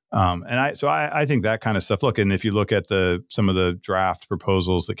 I think that kind of stuff. Look, and if you look at some of the draft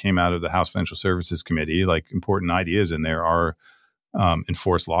proposals that came out of the House Financial Services Committee, important ideas in there are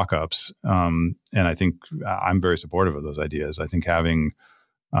enforced lockups. And I think I'm very supportive of those ideas. I think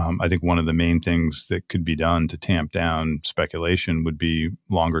I think one of the main things that could be done to tamp down speculation would be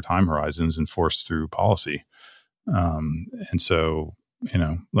longer time horizons enforced through policy. And so,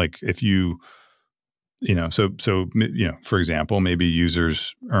 like if for example, maybe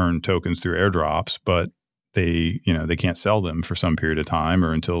users earn tokens through airdrops, but they can't sell them for some period of time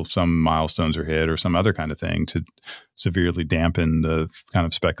or until some milestones are hit or some other kind of thing to severely dampen the kind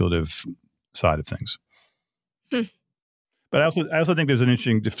of speculative side of things. But I also think there's an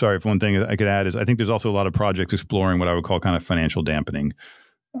interesting, sorry, if one thing I could add is I think there's also a lot of projects exploring what I would call kind of financial dampening,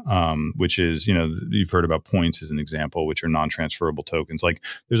 which is, you've heard about points as an example, which are non-transferable tokens. Like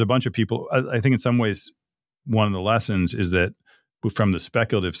there's a bunch of people, I think in some ways, one of the lessons is that from the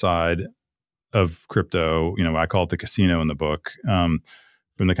speculative side of crypto, I call it the casino in the book, from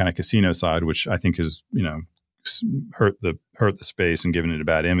the kind of casino side, which I think has, hurt the space and given it a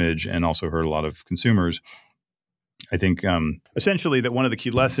bad image and also hurt a lot of consumers. I think essentially that one of the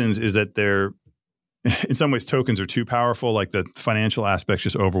key lessons is that in some ways, tokens are too powerful. Like the financial aspects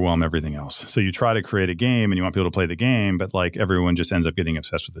just overwhelm everything else. So you try to create a game and you want people to play the game, but like everyone just ends up getting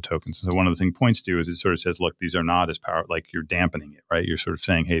obsessed with the tokens. So one of the things points to is it sort of says, look, these are not as powerful. Like you're dampening it, right? You're sort of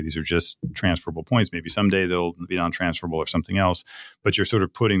saying, hey, these are just transferable points. Maybe someday they'll be non-transferable or something else, but you're sort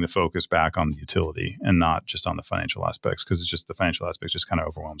of putting the focus back on the utility and not just on the financial aspects, because it's just the financial aspects just kind of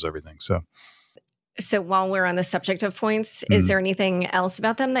overwhelms everything. So while we're on the subject of points, is there anything else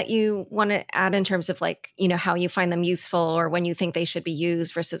about them that you want to add in terms of like, how you find them useful or when you think they should be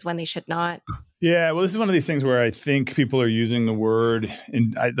used versus when they should not? Yeah, well, this is one of these things where I think people are using the word,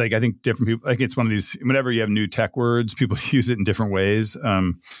 and I think different people, like it's one of these, whenever you have new tech words, people use it in different ways,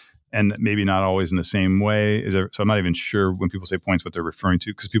 and maybe not always in the same way. So I'm not even sure when people say points what they're referring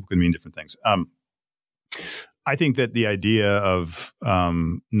to, because people can mean different things. I think that the idea of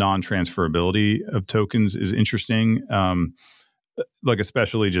non-transferability of tokens is interesting, like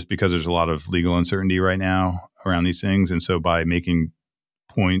especially just because there's a lot of legal uncertainty right now around these things. And so by making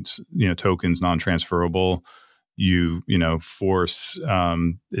points, tokens non-transferable, you force,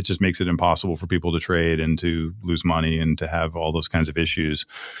 it just makes it impossible for people to trade and to lose money and to have all those kinds of issues.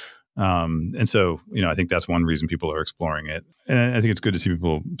 And so, I think that's one reason people are exploring it. And I think it's good to see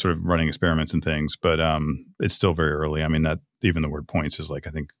people sort of running experiments and things, but it's still very early. I mean, that even the word points is like, I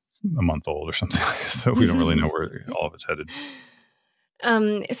think a month old or something. So we don't really know where all of it's headed.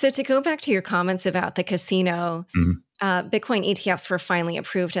 So to go back to your comments about the casino, Bitcoin ETFs were finally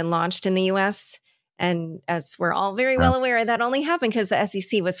approved and launched in the US. And as we're all very well aware, that only happened because the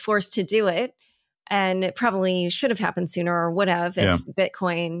SEC was forced to do it. And it probably should have happened sooner or would have if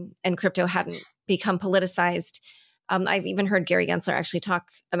Bitcoin and crypto hadn't become politicized. I've even heard Gary Gensler actually talk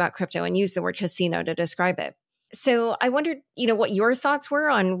about crypto and use the word casino to describe it. So I wondered, what your thoughts were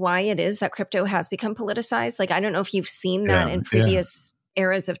on why it is that crypto has become politicized. Like, I don't know if you've seen that in previous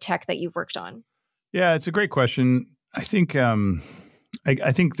eras of tech that you've worked on. Yeah, it's a great question. I think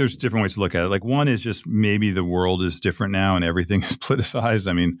I think there's different ways to look at it. Like one is just maybe the world is different now and everything is politicized.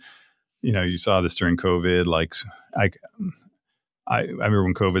 I mean, you saw this during COVID. Like I remember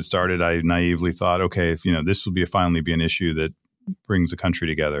when COVID started, I naively thought, okay, if, this will finally be an issue that brings the country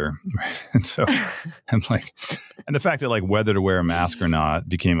together. And so, and the fact that like whether to wear a mask or not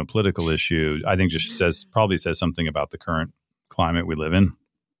became a political issue, I think just probably says something about the current climate we live in.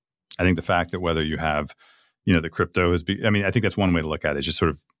 I think the fact that whether you have, the crypto I think that's one way to look at it. It's just sort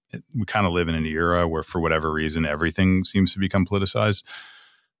of, we kind of live in an era where for whatever reason, everything seems to become politicized.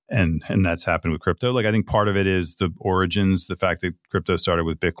 And that's happened with crypto. Like I think part of it is the origins, the fact that crypto started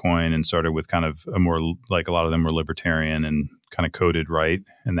with Bitcoin and started with kind of a more, like a lot of them were libertarian and kind of coded right.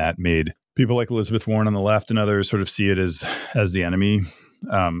 And that made people like Elizabeth Warren on the left and others sort of see it as the enemy.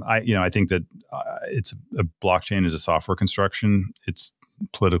 I think that it's a blockchain is a software construction. It's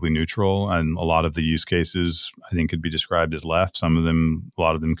politically neutral, and a lot of the use cases I think could be described as left. A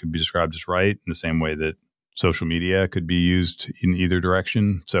lot of them could be described as right, in the same way that social media could be used in either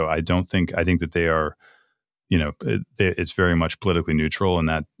direction. So I think that they are, it's very much politically neutral,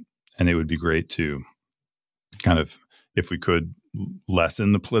 and it would be great to kind of, if we could,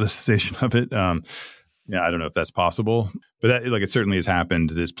 lessen the politicization of it. I don't know if that's possible, but that, it certainly has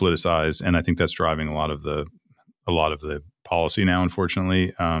happened. It's politicized, and I think that's driving a lot of the policy now,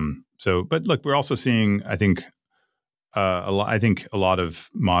 unfortunately. But look, we're also seeing, I think a lot of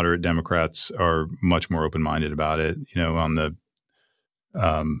moderate Democrats are much more open-minded about it. I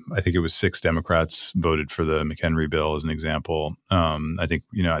think it was 6 Democrats voted for the McHenry bill as an example. I think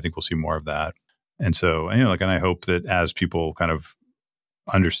we'll see more of that. And so, and I hope that as people kind of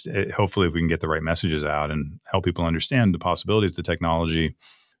hopefully if we can get the right messages out and help people understand the possibilities of the technology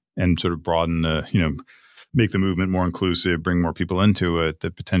and sort of broaden make the movement more inclusive, bring more people into it,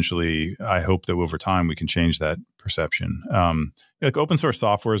 that potentially I hope that over time we can change that perception. Like open source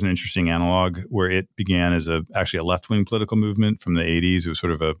software is an interesting analog where it began as actually a left-wing political movement from the 80s. It was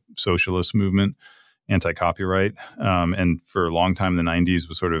sort of a socialist movement, anti-copyright. And for a long time in the 90s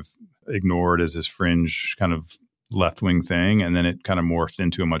was sort of ignored as this fringe kind of left-wing thing. And then it kind of morphed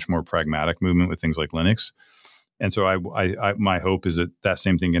into a much more pragmatic movement with things like Linux. And so my hope is that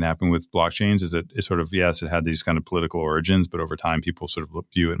same thing can happen with blockchains, is that it's sort of, yes, it had these kind of political origins, but over time people sort of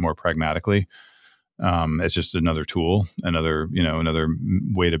view it more pragmatically. It's just another tool, another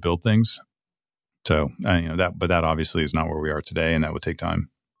way to build things. So, but that obviously is not where we are today, and that would take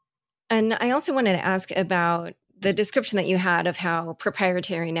time. And I also wanted to ask about the description that you had of how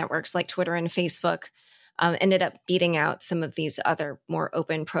proprietary networks like Twitter and Facebook ended up beating out some of these other more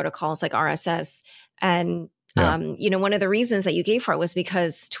open protocols like RSS. And one of the reasons that you gave for it was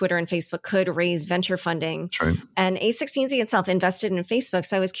because Twitter and Facebook could raise venture funding. That's right. And A16z itself invested in Facebook.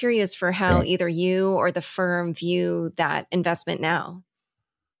 So I was curious for how either you or the firm view that investment now.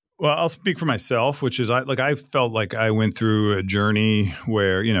 Well, I'll speak for myself, which is I felt like I went through a journey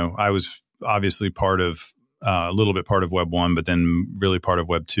where, I was obviously a little bit part of Web 1, but then really part of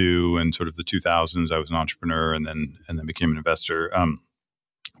Web 2 and sort of the 2000s. I was an entrepreneur and then became an investor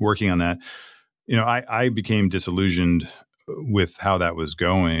working on that. I became disillusioned with how that was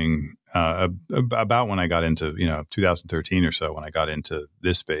going about when I got into, 2013 or so, when I got into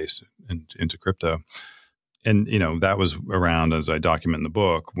this space and into crypto. And, that was around, as I document in the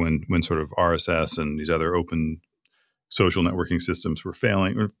book, when sort of RSS and these other open social networking systems were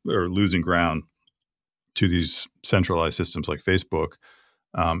failing or losing ground to these centralized systems like Facebook.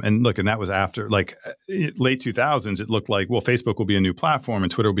 And that was after late 2000s. It looked like, well, Facebook will be a new platform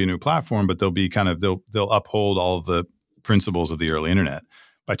and Twitter will be a new platform, but they'll uphold all of the principles of the early internet.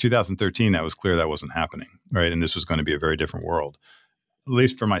 By 2013, that was clear that wasn't happening, right? And this was going to be a very different world. At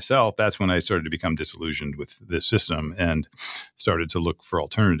least for myself, that's when I started to become disillusioned with this system and started to look for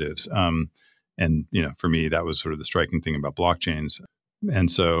alternatives. And for me, that was sort of the striking thing about blockchains.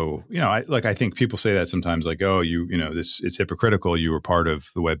 And so, I think people say that sometimes, like, oh, it's hypocritical. You were part of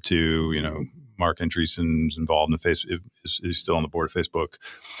the Web 2, Mark Andreessen's involved in is still on the board of Facebook.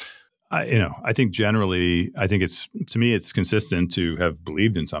 I think generally, it's consistent to have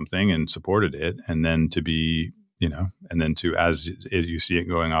believed in something and supported it. And then to be, as you see it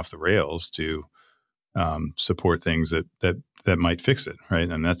going off the rails, to support things that might fix it. Right.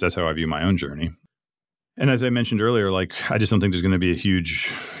 And that's how I view my own journey. And as I mentioned earlier, I just don't think there's going to be a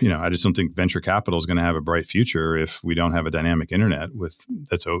huge, I just don't think venture capital is going to have a bright future if we don't have a dynamic internet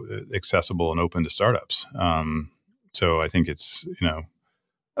that's accessible and open to startups. So I think it's,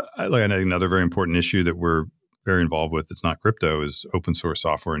 another very important issue that we're very involved with that's not crypto is open source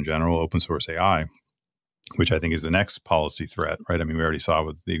software in general, open source AI, which I think is the next policy threat, right? I mean, we already saw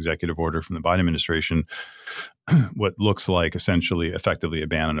with the executive order from the Biden administration, what looks like effectively a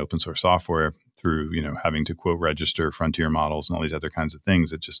ban on open source software through, having to quote register frontier models and all these other kinds of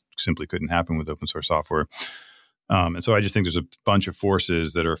things that just simply couldn't happen with open source software. And so I just think there's a bunch of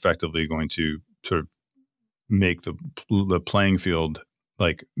forces that are effectively going to sort of make the playing field,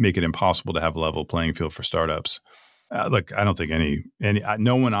 make it impossible to have a level playing field for startups. I don't think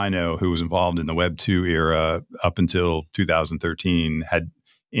no one I know who was involved in the Web 2 era up until 2013 had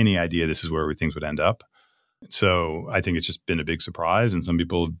any idea this is where things would end up. So I think it's just been a big surprise, and some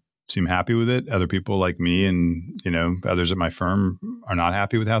people seem happy with it. Other people like me and, others at my firm are not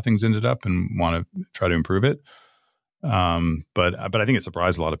happy with how things ended up and want to try to improve it. But I think it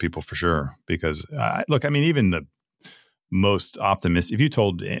surprised a lot of people for sure, because even the most optimistic, if you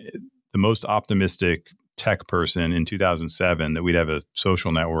told the most optimistic tech person in 2007 that we'd have a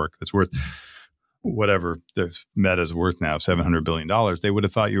social network that's worth whatever the Meta's worth now, $700 billion, they would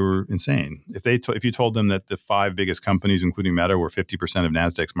have thought you were insane. If you told them that the 5 biggest companies, including Meta, were 50% of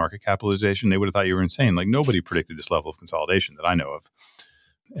NASDAQ's market capitalization, they would have thought you were insane. Nobody predicted this level of consolidation that I know of.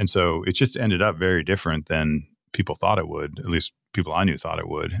 And so it just ended up very different than people thought it would, at least people I knew thought it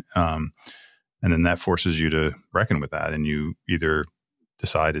would. And then that forces you to reckon with that, and you either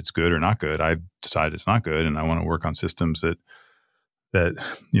decide it's good or not good. I've decided it's not good, and I want to work on systems that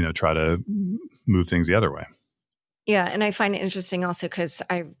try to move things the other way. Yeah, and I find it interesting also because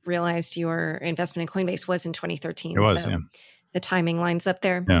I realized your investment in Coinbase was in 2013. It was, so the timing lines up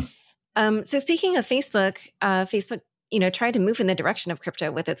there. Yeah. So speaking of Facebook, Facebook tried to move in the direction of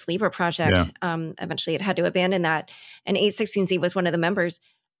crypto with its Libra project. Yeah. Eventually, it had to abandon that, and A16z was one of the members.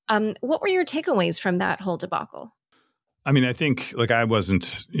 What were your takeaways from that whole debacle? I mean, I think like I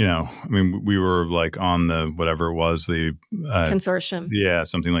wasn't, I mean, we were like on the whatever it was, the consortium. Yeah,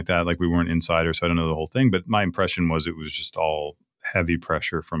 something like that. Like we weren't insiders, so I don't know the whole thing. But my impression was it was just all heavy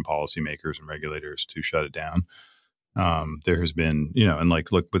pressure from policymakers and regulators to shut it down. There has been, and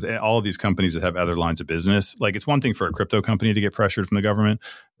like, look, with all of these companies that have other lines of business, like it's one thing for a crypto company to get pressured from the government.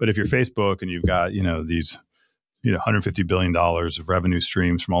 But if you're Facebook and you've got, these, $150 billion of revenue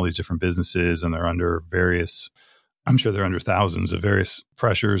streams from all these different businesses, and they're under various, I'm sure they're under thousands of various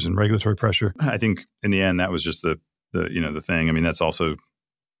pressures and regulatory pressure. I think in the end, that was just the thing. I mean, that's also,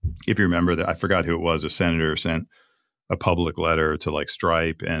 if you remember that, I forgot who it was, a senator sent a public letter to like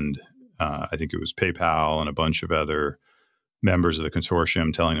Stripe and I think it was PayPal and a bunch of other members of the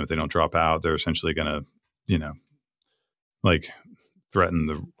consortium telling them if they don't drop out, they're essentially going to, like threaten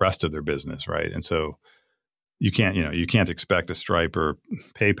the rest of their business. Right. And so you can't expect a Stripe or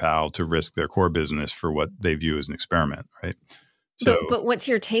PayPal to risk their core business for what they view as an experiment. Right. So, but what's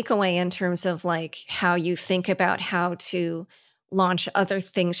your takeaway in terms of like how you think about how to launch other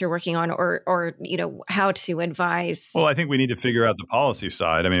things you're working on or how to advise? Well, I think we need to figure out the policy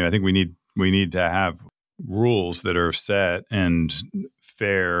side. I mean, I think we need to have rules that are set and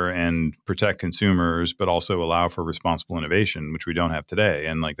fair and protect consumers, but also allow for responsible innovation, which we don't have today.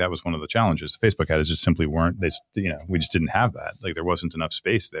 And like that was one of the challenges Facebook had, is just simply we just didn't have that. Like there wasn't enough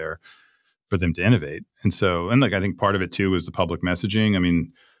space there for them to innovate. And so, and like I think part of it too was the public messaging. I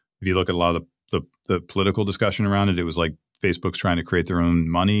mean, if you look at a lot of the political discussion around it, it was like Facebook's trying to create their own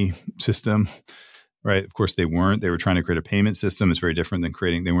money system, right? Of course, they weren't. They were trying to create a payment system. It's very different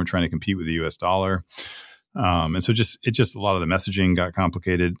than they weren't trying to compete with the US dollar. And so a lot of the messaging got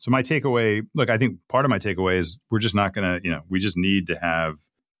complicated. So my takeaway, look, I think part of my takeaway is we're just not going to, we just need to have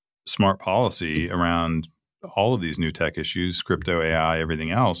smart policy around all of these new tech issues, crypto, AI, everything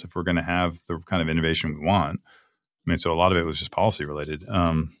else, if we're going to have the kind of innovation we want. I mean, so a lot of it was just policy related.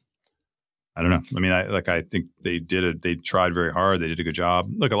 I don't know. I mean, I think they tried very hard. They did a good job.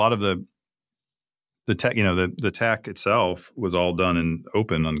 Look, a lot of the tech, the tech itself was all done in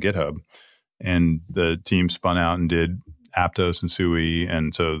open on GitHub, and the team spun out and did Aptos and Sui.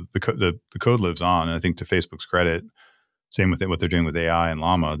 And so the code lives on. And I think to Facebook's credit, same with what they're doing with AI and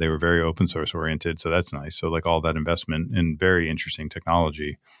Llama, they were very open source oriented. So that's nice. So like all that investment in very interesting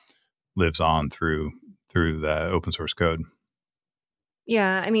technology lives on through the open source code.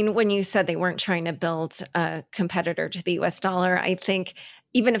 Yeah. I mean, when you said they weren't trying to build a competitor to the US dollar, I think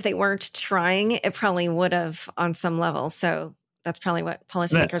even if they weren't trying, it probably would have on some level. So that's probably what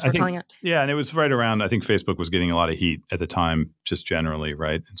policymakers were calling it. Yeah. And it was right around, I think Facebook was getting a lot of heat at the time, just generally.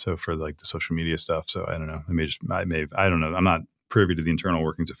 Right. And so for like the social media stuff. So I don't know. I don't know. I'm not privy to the internal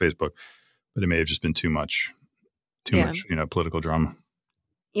workings of Facebook, but it may have just been too much, political drama.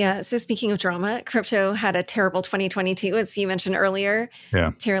 Yeah. So speaking of drama, crypto had a terrible 2022, as you mentioned earlier.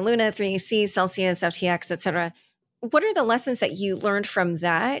 Yeah. Terra Luna, 3AC, Celsius, FTX, et cetera. What are the lessons that you learned from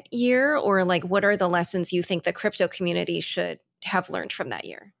that year? Or like, what are the lessons you think the crypto community should have learned from that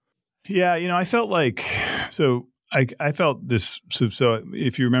year? Yeah. I felt like, I felt this. So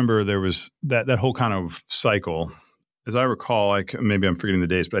if you remember, there was that whole kind of cycle. As I recall, maybe I'm forgetting the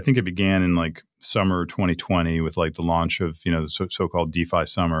dates, but I think it began in like summer 2020 with like the launch of, the so-called DeFi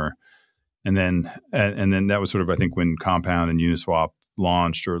summer. And then that was sort of, I think, when Compound and Uniswap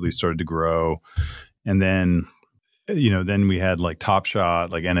launched, or at least started to grow. And then, then we had like Top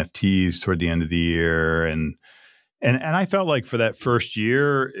Shot, like NFTs toward the end of the year. And I felt like for that first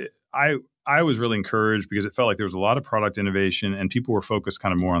year, I was really encouraged because it felt like there was a lot of product innovation and people were focused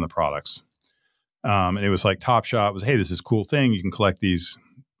kind of more on the products. And it was like Top Shot was, hey, this is a cool thing. You can collect these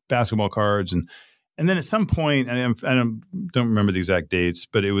basketball cards. And then at some point, I don't remember the exact dates,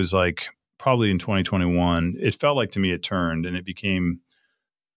 but it was like probably in 2021, it felt like to me it turned and it became,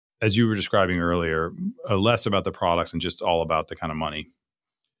 as you were describing earlier, less about the products and just all about the kind of money.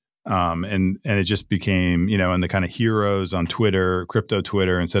 And it just became, and the kind of heroes on Twitter, crypto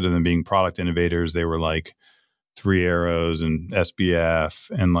Twitter, instead of them being product innovators, they were like Three Arrows and SBF.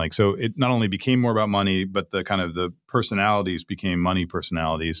 And like, so it not only became more about money, but the kind of the personalities became money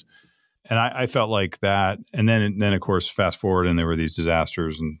personalities. And I felt like that. And then of course, fast forward and there were these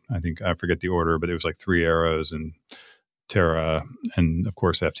disasters. And I forget the order, but it was like Three Arrows and Terra and of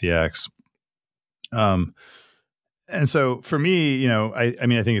course, FTX. And so for me,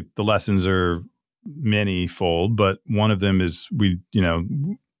 I think the lessons are many-fold, but one of them is we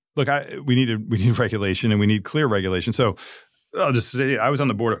need regulation and we need clear regulation. So I'll just say I was on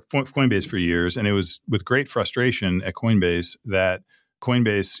the board of Coinbase for years, and it was with great frustration at Coinbase that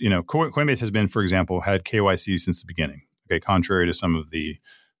Coinbase has been, for example, had KYC since the beginning. Okay, contrary to some of the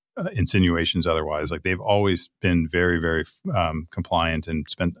insinuations otherwise. Like they've always been very, very compliant and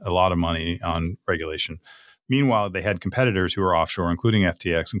spent a lot of money on regulation. Meanwhile, they had competitors who were offshore, including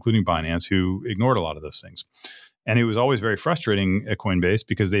FTX, including Binance, who ignored a lot of those things. And it was always very frustrating at Coinbase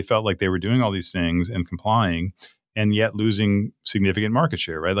because they felt like they were doing all these things and complying and yet losing significant market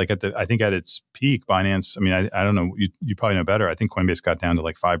share, right? Like I think at its peak, Binance, I mean, I don't know, you probably know better. I think Coinbase got down to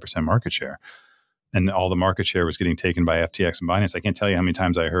like 5% market share. And all the market share was getting taken by FTX and Binance. I can't tell you how many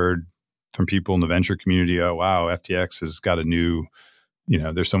times I heard from people in the venture community, oh, wow, FTX has got a new,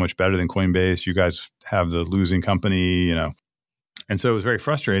 they're so much better than Coinbase. You guys have the losing company, And so it was very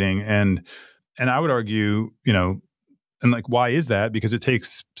frustrating. And I would argue, and like, why is that? Because it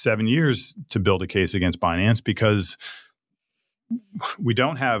takes 7 years to build a case against Binance because we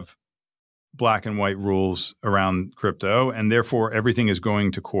don't have black and white rules around crypto, and therefore everything is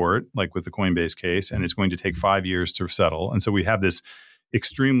going to court, like with the Coinbase case, and it's going to take 5 years to settle. And so we have this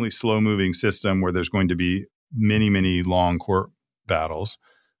extremely slow-moving system where there's going to be many, many long court battles.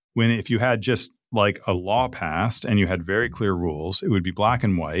 When if you had just like a law passed and you had very clear rules, it would be black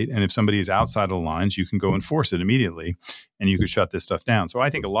and white. And if somebody is outside of the lines, you can go enforce it immediately, and you could shut this stuff down. So I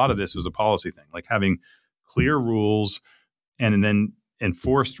think a lot of this was a policy thing, like having clear rules and then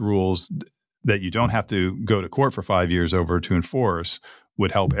enforced rules that you don't have to go to court for 5 years over to enforce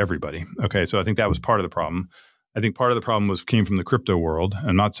would help everybody. Okay, so I think that was part of the problem. I think part of the problem came from the crypto world.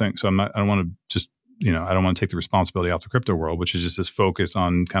 I'm not saying, I don't want to just, I don't want to take the responsibility off the crypto world, which is just this focus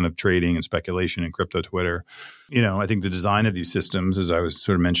on kind of trading and speculation in crypto Twitter. I think the design of these systems, as I was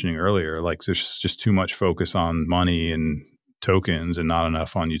sort of mentioning earlier, like there's just too much focus on money and tokens and not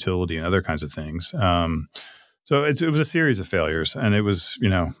enough on utility and other kinds of things. So it was a series of failures, and it was,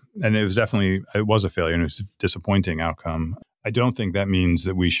 and it was a failure, and it was a disappointing outcome. I don't think that means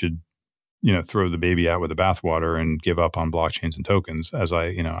that we should, throw the baby out with the bathwater and give up on blockchains and tokens. As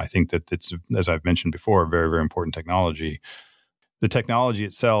I think that it's, as I've mentioned before, very, very important technology. The technology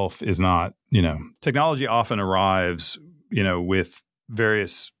itself is not, technology often arrives, with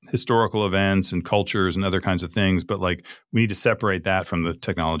various historical events and cultures and other kinds of things, but like we need to separate that from the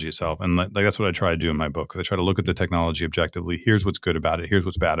technology itself. And like that's what I try to do in my book, because I try to look at the technology objectively. Here's what's good about it. Here's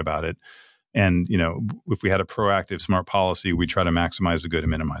what's bad about it. And, if we had a proactive, smart policy, we try to maximize the good and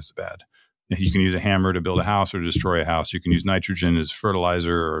minimize the bad. You can use a hammer to build a house or to destroy a house. You can use nitrogen as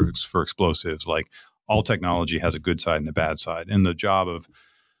fertilizer or for explosives. Like all technology has a good side and a bad side. And the job of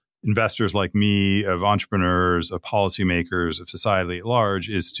investors like me, of entrepreneurs, of policymakers, of society at large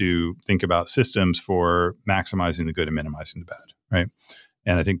is to think about systems for maximizing the good and minimizing the bad, right?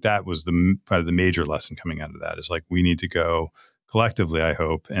 And I think that was probably the major lesson coming out of that is like we need to go collectively, I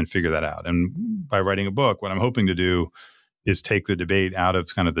hope, and figure that out. And by writing a book, what I'm hoping to do is take the debate out of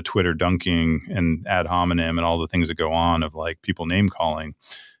kind of the Twitter dunking and ad hominem and all the things that go on of like people name calling.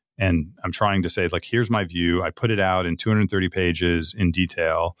 And I'm trying to say, like, here's my view. I put it out in 230 pages in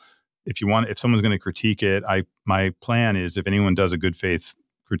detail. If someone's going to critique it, my plan is if anyone does a good faith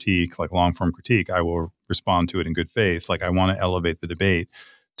critique, like long form critique, I will respond to it in good faith. Like I want to elevate the debate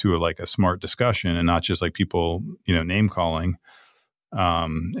to a smart discussion and not just like people, name calling.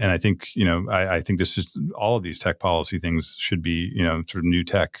 And I think, I think this is all of these tech policy things should be, sort of new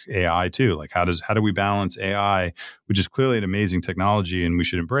tech AI too. Like how do we balance AI, which is clearly an amazing technology and we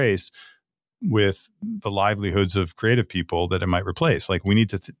should embrace, with the livelihoods of creative people that it might replace? Like we need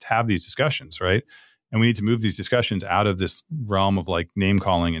to have these discussions, right? And we need to move these discussions out of this realm of like name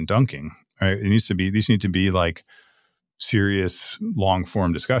calling and dunking, right? These need to be like serious long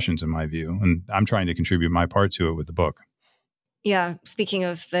form discussions in my view. And I'm trying to contribute my part to it with the book. Yeah. Speaking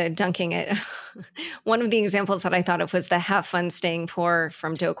of the dunking it, one of the examples that I thought of was the have fun staying poor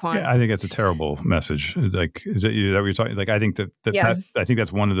from Do Kwon. Yeah, I think that's a terrible message. Like, is that what you're talking? Like, I think I think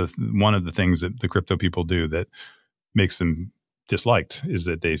that's one of the things that the crypto people do that makes them disliked is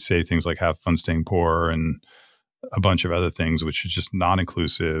that they say things like have fun staying poor and a bunch of other things, which is just not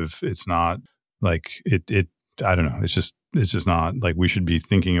inclusive. It's not like it I don't know. It's just not like we should be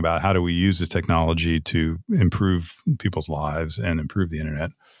thinking about how do we use this technology to improve people's lives and improve the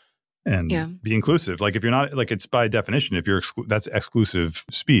internet and be inclusive. Like if you're not, like it's by definition, if you're that's exclusive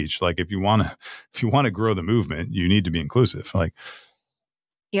speech. Like if you want to grow the movement, you need to be inclusive. Like,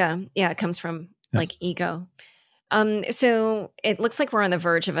 it comes from like ego. So it looks like we're on the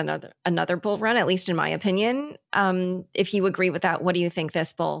verge of another bull run, at least in my opinion. If you agree with that, what do you think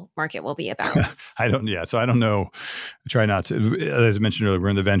this bull market will be about? I don't know. I try not to, as I mentioned earlier, we're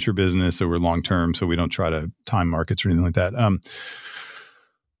in the venture business, so we're long-term, so we don't try to time markets or anything like that.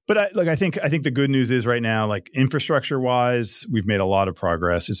 But I think the good news is right now, like infrastructure wise, we've made a lot of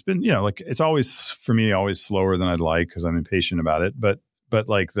progress. It's been, it's always, for me, always slower than I'd like because I'm impatient about it. But but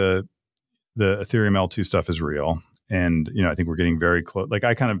like the Ethereum L2 stuff is real. And, I think we're getting very close. Like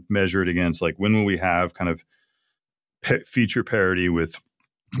I kind of measure it against like, when will we have kind of feature parity with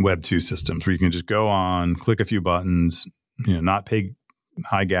Web 2 systems where you can just go on, click a few buttons, not pay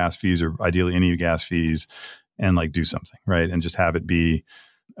high gas fees or ideally any gas fees, and like do something, right? And just have it be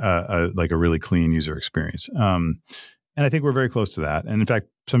like a really clean user experience. And I think we're very close to that. And in fact,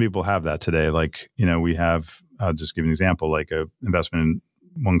 some people have that today. Like, we have, I'll just give an example, like a investment in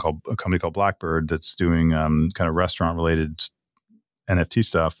a company called Blackbird that's doing kind of restaurant related NFT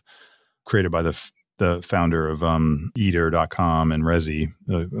stuff created by the founder of eater.com and Resi,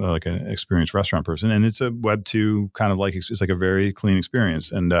 like an experienced restaurant person. And it's a Web 2 kind of like, it's like a very clean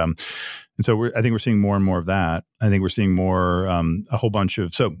experience. And so I think we're seeing more and more of that. I think we're seeing more, a whole bunch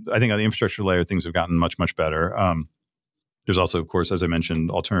of, so I think on the infrastructure layer, things have gotten much, much better. There's also, of course, as I mentioned,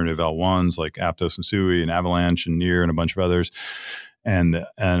 alternative L1s like Aptos and Sui and Avalanche and Near and a bunch of others. And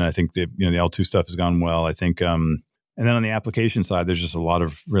I think the L2 stuff has gone well. I think, and then on the application side, there's just a lot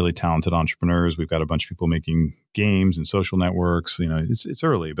of really talented entrepreneurs. We've got a bunch of people making games and social networks. It's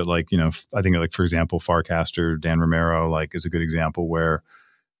early, but like, I think like, for example, Farcaster, Dan Romero, like is a good example where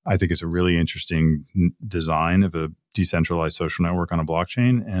I think it's a really interesting design of a decentralized social network on a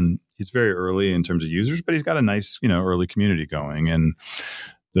blockchain. And he's very early in terms of users, but he's got a nice, early community going, and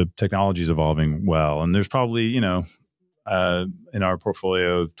the technology is evolving well. And there's probably, in our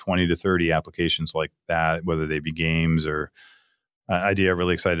portfolio, 20 to 30 applications like that, whether they be games or idea I'm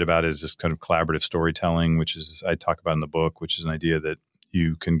really excited about is this kind of collaborative storytelling, which is, I talk about in the book, which is an idea that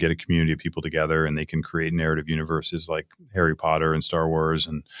you can get a community of people together and they can create narrative universes like Harry Potter and Star Wars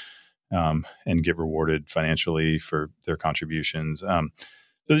and get rewarded financially for their contributions. So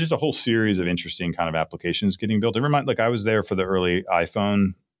there's just a whole series of interesting kind of applications getting built. I was there for the early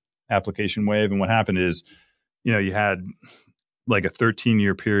iPhone application wave. And what happened is, you had like a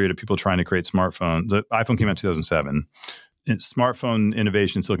 13-year period of people trying to create smartphones. The iPhone came out in 2007. And smartphone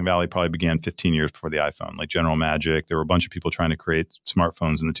innovation in Silicon Valley probably began 15 years before the iPhone, like General Magic. There were a bunch of people trying to create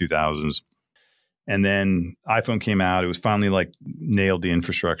smartphones in the 2000s. And then iPhone came out. It was finally like nailed the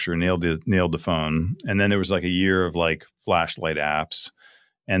infrastructure, nailed the phone. And then there was like a year of like flashlight apps.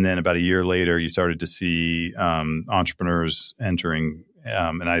 And then about a year later, you started to see entrepreneurs entering.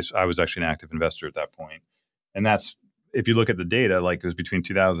 And I was actually an active investor at that point. And that's, if you look at the data, like it was between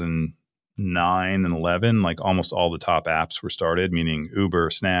 2009 and 11, like almost all the top apps were started, meaning Uber,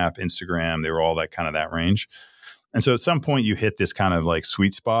 Snap, Instagram, they were all that kind of that range. And so at some point you hit this kind of like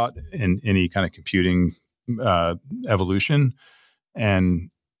sweet spot in any kind of computing evolution. And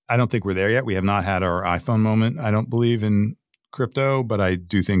I don't think we're there yet. We have not had our iPhone moment, I don't believe, in crypto, but I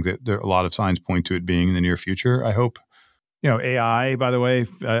do think that there are a lot of signs point to it being in the near future, I hope. AI, by the way,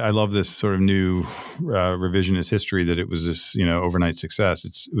 I love this sort of new revisionist history that it was this, overnight success.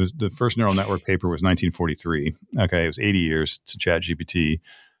 It was the first neural network paper was 1943. Okay. It was 80 years to ChatGPT.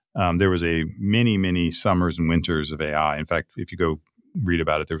 There was a many summers and winters of AI. In fact, if you go read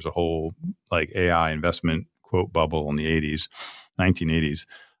about it, there was a whole like AI investment quote bubble in the 1980s.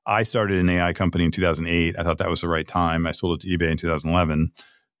 I started an AI company in 2008. I thought that was the right time. I sold it to eBay in 2011. In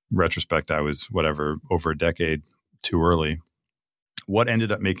retrospect, I was over a decade too early. What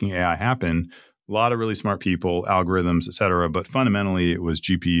ended up making AI happen? A lot of really smart people, algorithms, et cetera. But fundamentally, it was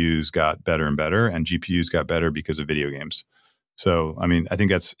GPUs got better and better, and GPUs got better because of video games. So, I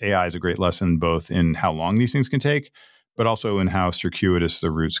think AI is a great lesson, both in how long these things can take, but also in how circuitous the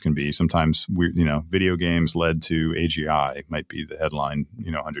routes can be. Sometimes, video games led to AGI might be the headline,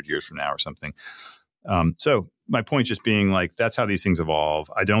 100 years from now or something. So my point just being like, that's how these things evolve.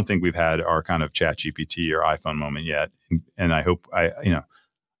 I don't think we've had our kind of ChatGPT or iPhone moment yet. And I hope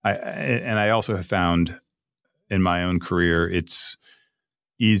I also have found in my own career, it's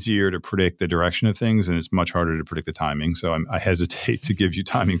easier to predict the direction of things and it's much harder to predict the timing. So I hesitate to give you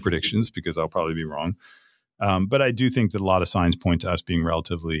timing predictions because I'll probably be wrong. But I do think that a lot of signs point to us being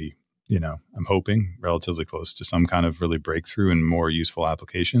relatively, I'm hoping relatively close to some kind of really breakthrough and more useful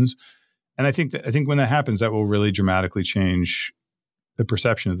applications. And I think when that happens, that will really dramatically change the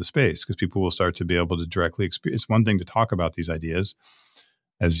perception of the space because people will start to be able to directly experience. It's one thing to talk about these ideas,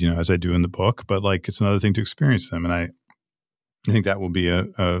 as I do in the book, but like it's another thing to experience them. And I think that will be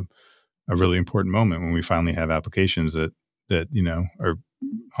a really important moment when we finally have applications that are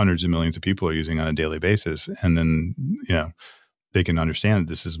hundreds of millions of people are using on a daily basis, and then they can understand that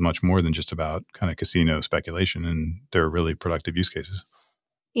this is much more than just about kind of casino speculation, and there are really productive use cases.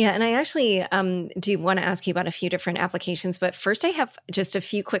 Yeah. And I actually do want to ask you about a few different applications. But first, I have just a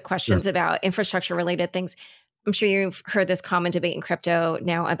few quick questions about infrastructure related things. I'm sure you've heard this common debate in crypto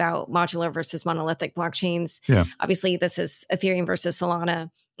now about modular versus monolithic blockchains. Yeah. Obviously, this is Ethereum versus Solana.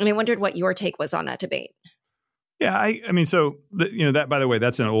 And I wondered what your take was on that debate. Yeah, I mean, so that, by the way,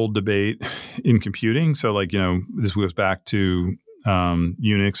 that's an old debate in computing. So this goes back to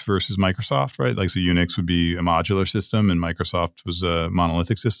Unix versus Microsoft, right? Like, so Unix would be a modular system, and Microsoft was a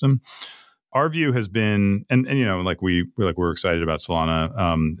monolithic system. Our view has been, and we're excited about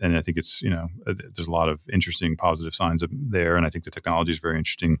Solana, and I think it's there's a lot of interesting positive signs there, and I think the technology is very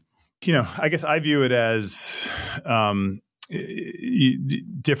interesting. I guess I view it as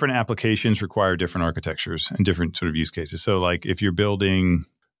different applications require different architectures and different sort of use cases. So like if you're building,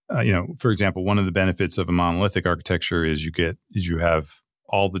 for example, one of the benefits of a monolithic architecture is you have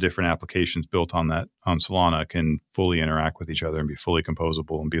all the different applications built on Solana can fully interact with each other and be fully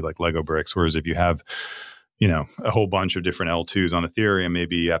composable and be like Lego bricks. Whereas if you have, a whole bunch of different L2s on Ethereum,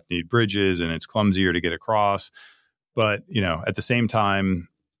 maybe you have to need bridges and it's clumsier to get across. But, at the same time,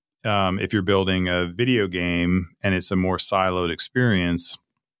 if you're building a video game and it's a more siloed experience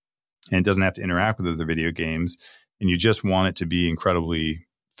and it doesn't have to interact with other video games and you just want it to be incredibly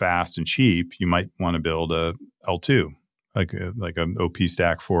fast and cheap, you might want to build a L2, like an OP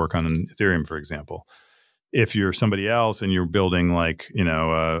stack fork on Ethereum, for example. If you're somebody else and you're building like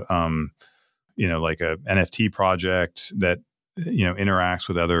a NFT project that, interacts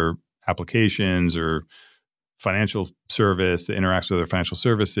with other applications or financial service that interacts with other financial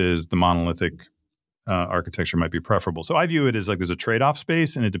services, the monolithic architecture might be preferable. So I view it as like there's a trade-off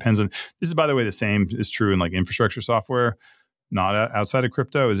space, and it depends on. This is, by the way, the same is true in like infrastructure software, not outside of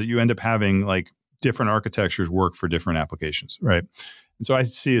crypto. Is that you end up having like different architectures work for different applications, right? And so I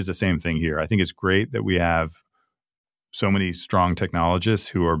see it as the same thing here. I think it's great that we have so many strong technologists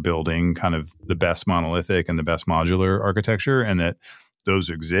who are building kind of the best monolithic and the best modular architecture, and that those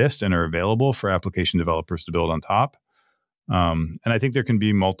exist and are available for application developers to build on top. And I think there can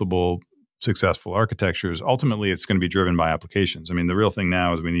be multiple successful architectures. Ultimately, it's going to be driven by applications. I mean, the real thing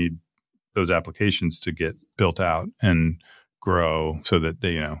now is we need those applications to get built out and grow so that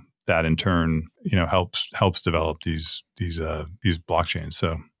they, that in turn, helps develop these blockchains.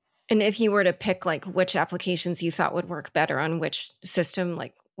 So, and if you were to pick like which applications you thought would work better on which system,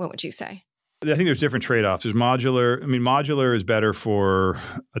 like what would you say? I think there's different trade-offs. There's modular. I mean, modular is better for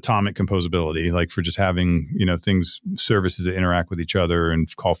atomic composability, like for just having, services that interact with each other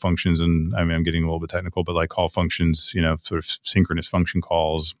and call functions. And I mean, I'm getting a little bit technical, but like call functions, sort of synchronous function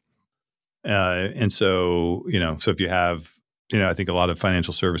calls. And so, so if you have, I think a lot of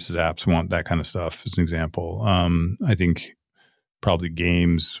financial services apps want that kind of stuff as an example. I think probably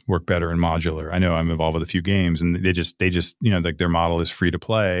games work better in modular. I know I'm involved with a few games, and they just, like their model is free to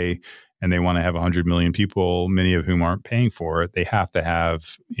play. And they want to have 100 million people, many of whom aren't paying for it. They have to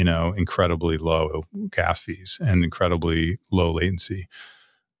have, incredibly low gas fees and incredibly low latency.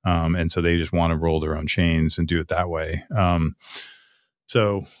 And so they just want to roll their own chains and do it that way.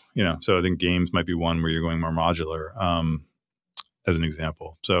 So I think games might be one where you're going more modular, as an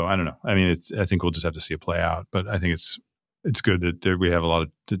example. So I don't know. I mean, I think we'll just have to see it play out. But I think it's good that we have a lot of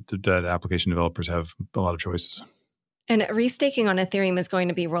that application developers have a lot of choices. And restaking on Ethereum is going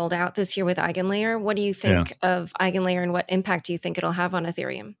to be rolled out this year with EigenLayer. What do you think of EigenLayer, and what impact do you think it'll have on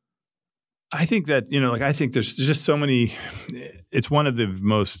Ethereum? I think that, I think there's just so many. It's one of the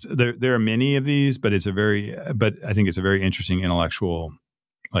most. There are many of these, but I think it's a very interesting intellectually,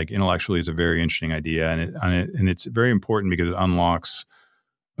 it's a very interesting idea, and it's very important because it unlocks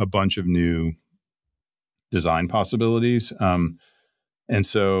a bunch of new design possibilities. And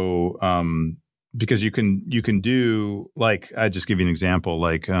so. Because you can do, like, I just give you an example.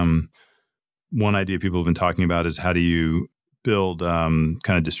 Like, one idea people have been talking about is how do you build kind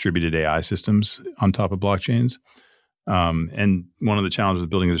of distributed AI systems on top of blockchains? And one of the challenges with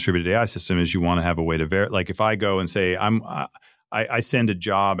building a distributed AI system is you want to have a way to like if I go and say I send a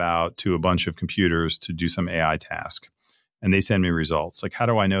job out to a bunch of computers to do some AI task, and they send me results. Like, how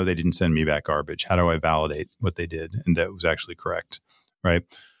do I know they didn't send me back garbage? How do I validate what they did and that was actually correct, right?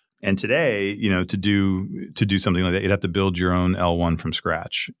 And today, to do something like that, you'd have to build your own L1 from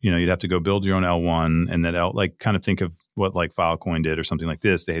scratch. You'd have to go build your own L1, and that kind of think of what like Filecoin did or something like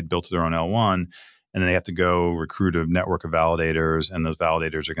this. They had built their own L1, and then they have to go recruit a network of validators, and those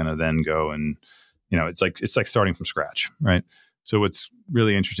validators are going to then go and, it's like starting from scratch, right? So what's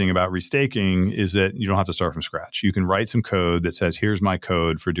really interesting about restaking is that you don't have to start from scratch. You can write some code that says, here's my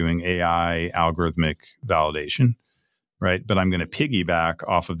code for doing AI algorithmic validation. Right. But I'm going to piggyback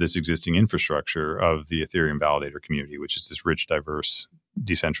off of this existing infrastructure of the Ethereum validator community, which is this rich, diverse,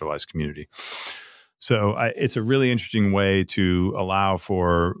 decentralized community. So it's a really interesting way to allow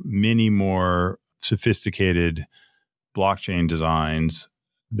for many more sophisticated blockchain designs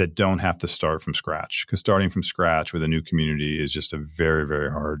that don't have to start from scratch. Because starting from scratch with a new community is just a very,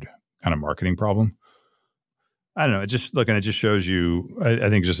 very hard kind of marketing problem. I don't know. It just shows you, I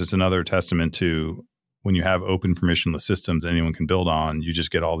think just it's another testament to when you have open permissionless systems that anyone can build on, you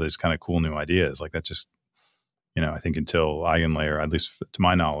just get all these kind of cool new ideas. Like that just, I think until EigenLayer, at least to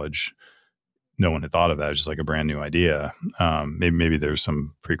my knowledge, no one had thought of that. It's just like a brand new idea. Maybe there's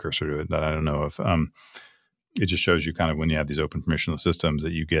some precursor to it that I don't know of. It just shows you kind of when you have these open permissionless systems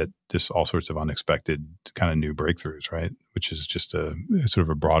that you get this all sorts of unexpected kind of new breakthroughs, right? Which is just a sort of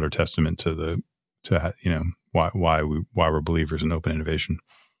a broader testament to why we're believers in open innovation.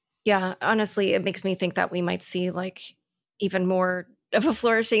 Yeah, honestly, it makes me think that we might see like even more of a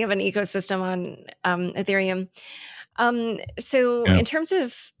flourishing of an ecosystem on Ethereum. In terms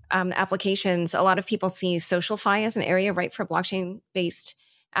of applications, a lot of people see SocialFi as an area right for blockchain-based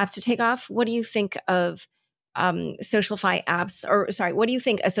apps to take off. What do you think of SocialFi apps, what do you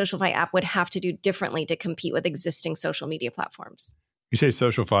think a SocialFi app would have to do differently to compete with existing social media platforms? You say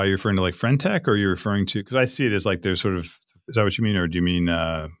SocialFi, you're referring to like friend tech, or you're referring to, because I see it as like there's sort of, is that what you mean? Or do you mean?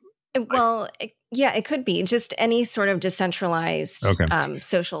 It could be just any sort of decentralized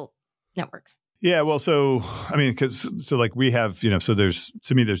social network. Yeah, well, like we have, so there's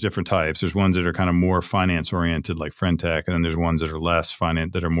different types. There's ones that are kind of more finance oriented, like friend tech, and then there's ones that are less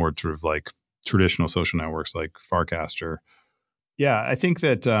finance, that are more sort of like traditional social networks like Farcaster. Yeah, I think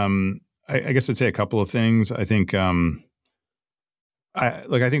that I guess I'd say a couple of things. I think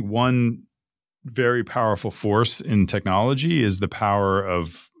I think one very powerful force in technology is the power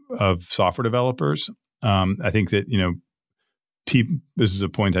of software developers. I think that this is a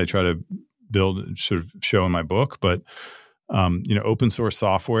point I try to build, sort of show in my book, but open source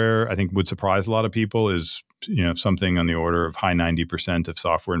software I think would surprise a lot of people. Is something on the order of high 90% of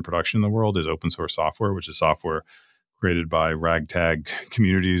software in production in the world is open source software, which is software created by ragtag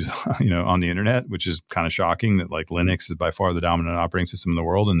communities, on the internet, which is kind of shocking that like Linux is by far the dominant operating system in the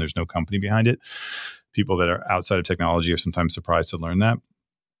world and there's no company behind it. People that are outside of technology are sometimes surprised to learn that.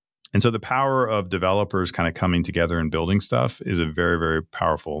 And so the power of developers kind of coming together and building stuff is a very, very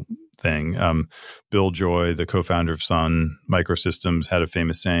powerful thing. Bill Joy, the co-founder of Sun Microsystems, had a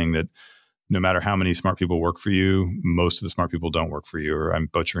famous saying that no matter how many smart people work for you, most of the smart people don't work for you. Or I'm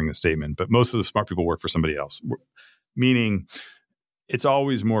butchering the statement, but most of the smart people work for somebody else. Meaning it's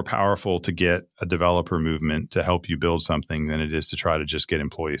always more powerful to get a developer movement to help you build something than it is to try to just get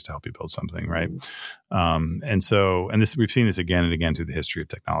employees to help you build something, right? And this, we've seen this again and again through the history of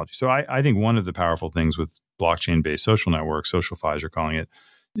technology. So I think one of the powerful things with blockchain-based social networks, SocialFi as you're calling it,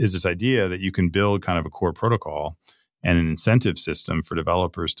 is this idea that you can build kind of a core protocol and an incentive system for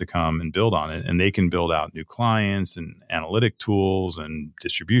developers to come and build on it. And they can build out new clients and analytic tools and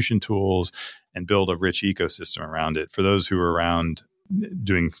distribution tools and build a rich ecosystem around it. For those who are around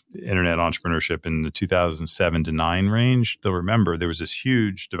doing internet entrepreneurship in the 2007 to 9 range, they'll remember there was this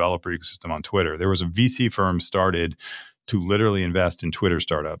huge developer ecosystem on Twitter. There was a VC firm started to literally invest in Twitter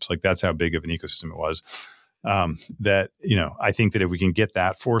startups. Like that's how big of an ecosystem it was. I think that if we can get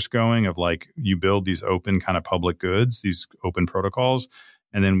that force going of like you build these open kind of public goods, these open protocols,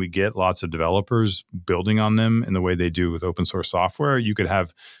 and then we get lots of developers building on them in the way they do with open source software, you could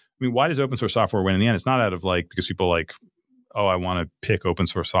have, why does open source software win in the end? It's not out of like, because people like, oh, I want to pick open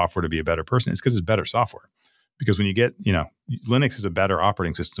source software to be a better person. It's because it's better software. Because when you get, Linux is a better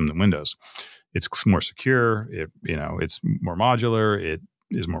operating system than Windows. It's more secure. It's more modular. It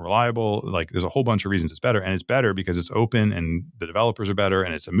is more reliable. Like there's a whole bunch of reasons it's better. And it's better because it's open and the developers are better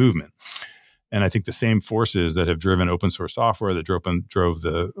and it's a movement. And I think the same forces that have driven open source software, that drove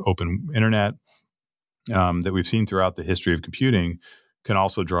the open internet, that we've seen throughout the history of computing, can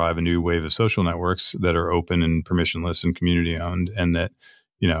also drive a new wave of social networks that are open and permissionless and community owned. And that,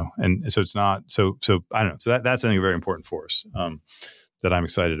 and so it's not, so I don't know. So that's I think a very important force that I'm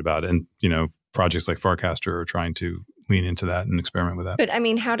excited about. And, projects like Farcaster are trying to lean into that and experiment with that. But I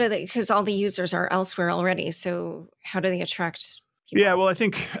mean, how do they, because all the users are elsewhere already. So how do they attract people? Yeah, well, I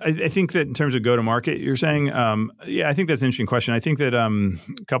think that in terms of go to market, you're saying, I think that's an interesting question. I think that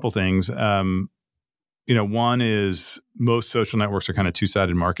a couple things. One is most social networks are kind of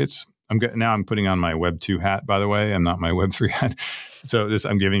two-sided markets. I'm putting on my Web 2 hat, by the way. I'm not my Web 3 hat. So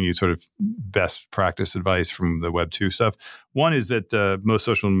I'm giving you sort of best practice advice from the Web 2 stuff. One is that most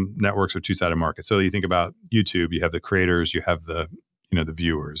social networks are two-sided markets. So you think about YouTube, you have the creators, you have the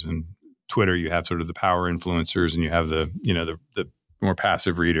viewers, and Twitter, you have sort of the power influencers, and you have the more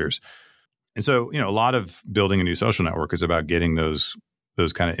passive readers. And so, a lot of building a new social network is about getting those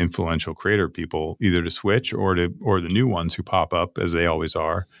kind of influential creator people either to switch or the new ones who pop up, as they always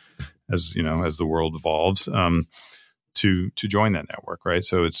are, as the world evolves, to join that network, right?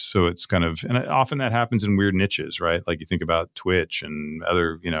 So it's kind of, and often that happens in weird niches, right? Like you think about Twitch and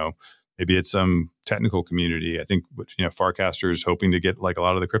other, maybe it's some technical community. I think, Farcaster's hoping to get like a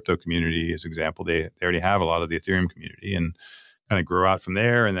lot of the crypto community as example. They already have a lot of the Ethereum community and kind of grow out from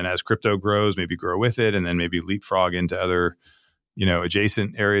there. And then as crypto grows, maybe grow with it, and then maybe leapfrog into other,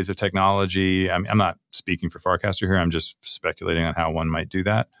 adjacent areas of technology. I'm not speaking for Farcaster here. I'm just speculating on how one might do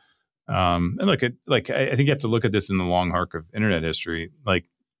that. And look at, I think you have to look at this in the long arc of internet history. Like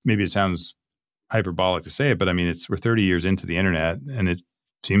maybe it sounds hyperbolic to say it, but I mean, we're 30 years into the internet, and it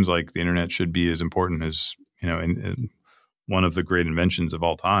seems like the internet should be as important as, in one of the great inventions of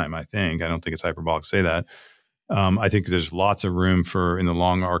all time. I don't think it's hyperbolic to say that. I think there's lots of room in the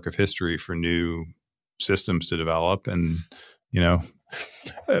long arc of history for new systems to develop. And,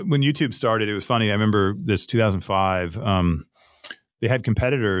 when YouTube started, it was funny. I remember this 2005, they had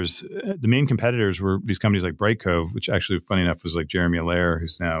competitors. The main competitors were these companies like Brightcove, which actually, funny enough, was like Jeremy Allaire,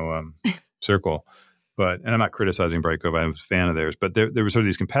 who's now Circle. And I'm not criticizing Brightcove. I'm a fan of theirs. But there were sort of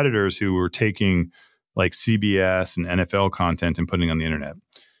these competitors who were taking like CBS and NFL content and putting it on the internet.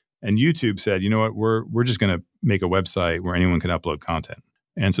 And YouTube said, you know what, we're just going to make a website where anyone can upload content.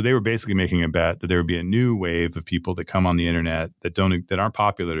 And so they were basically making a bet that there would be a new wave of people that come on the internet that aren't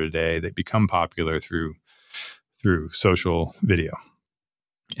popular today, that become popular through social video.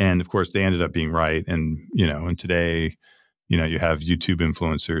 And of course, they ended up being right. And, and today, you have YouTube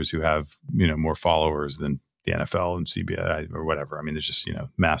influencers who have, more followers than the NFL and CBS or whatever. I mean, it's just,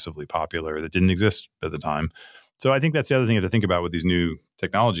 massively popular that didn't exist at the time. So I think that's the other thing you have to think about with these new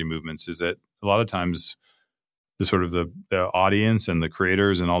technology movements is that a lot of times the sort of the audience and the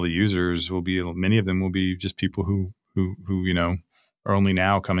creators and all the users many of them will be just people who are only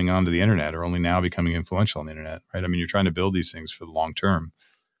now coming onto the internet or only now becoming influential on the internet, right? I mean, you're trying to build these things for the long term.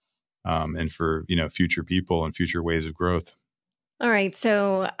 And for, future people and future ways of growth. All right.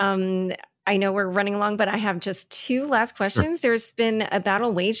 So I know we're running along, but I have just two last questions. Sure. There's been a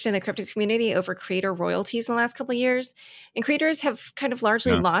battle waged in the crypto community over creator royalties in the last couple of years. And creators have kind of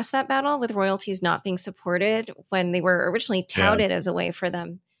largely lost that battle with royalties not being supported when they were originally touted as a way for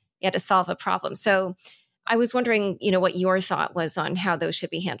them to solve a problem. So I was wondering, what your thought was on how those should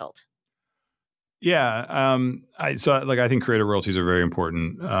be handled. Yeah. I think creator royalties are very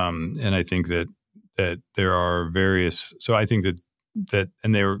important. And I think that there are various, so I think that,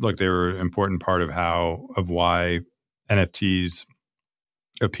 and they were an important part of why NFTs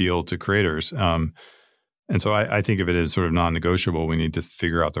appeal to creators. And so I think of it as sort of non-negotiable. We need to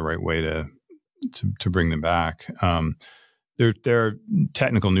figure out the right way to bring them back. There are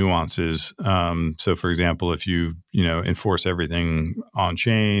technical nuances. So for example, if you enforce everything on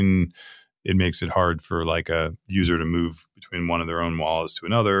chain, it makes it hard for like a user to move between one of their own wallets to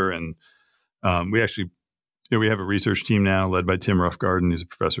another. And we actually, we have a research team now led by Tim Roughgarden, who's a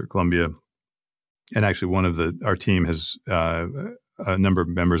professor at Columbia. And actually our team has, a number of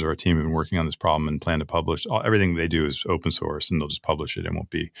members of our team have been working on this problem and plan to publish. Everything they do is open source and they'll just publish it. It won't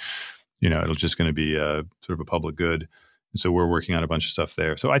be, it'll just going to be sort of a public good. And so we're working on a bunch of stuff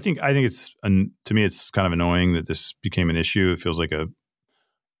there. So I think it's, to me, it's kind of annoying that this became an issue. It feels like a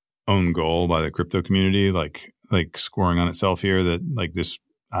own goal by the crypto community, like scoring on itself here that like this,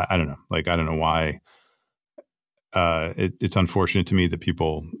 I don't know, I don't know why. It's unfortunate to me that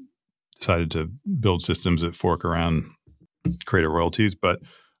people decided to build systems that fork around creator royalties, but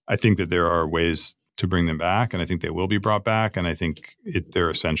I think that there are ways to bring them back, and I think they will be brought back, and I think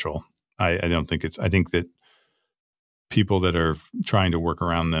they're essential. I think that people that are trying to work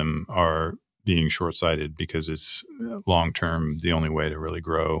around them are being short-sighted because it's long-term. The only way to really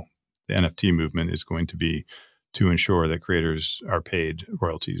grow the NFT movement is going to be to ensure that creators are paid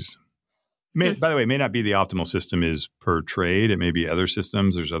royalties. By the way, it may not be the optimal system is per trade. It may be other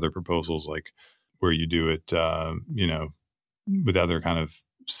systems. There's other proposals like where you do it, with other kind of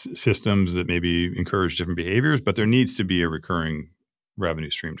systems that maybe encourage different behaviors. But there needs to be a recurring revenue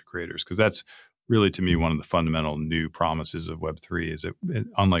stream to creators, because that's really, to me, one of the fundamental new promises of Web3 is that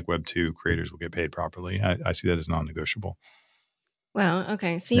unlike Web2, creators will get paid properly. I see that as non-negotiable. Wow.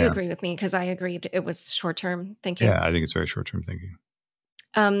 Okay. So you agree with me because I agreed it was short-term thinking. Yeah, I think it's very short-term thinking.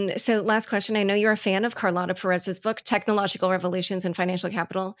 So last question. I know you're a fan of Carlotta Perez's book, Technological Revolutions and Financial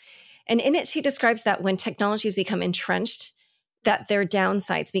Capital. And in it, she describes that when technologies become entrenched, that their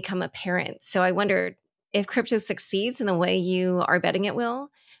downsides become apparent. So I wondered if crypto succeeds in the way you are betting it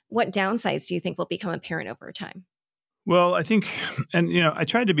will, what downsides do you think will become apparent over time? Well, I think, and, I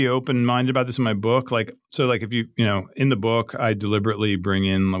tried to be open-minded about this in my book. If you, in the book, I deliberately bring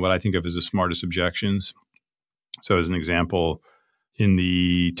in what I think of as the smartest objections. So as an example, in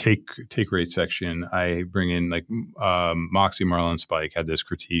the take rate section, I bring in like Moxie, Marlinspike had this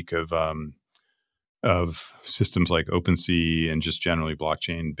critique of systems like OpenSea and just generally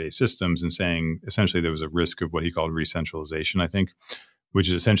blockchain-based systems, and saying essentially there was a risk of what he called re-centralization, I think, which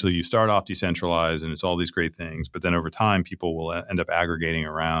is essentially you start off decentralized and it's all these great things, but then over time people will end up aggregating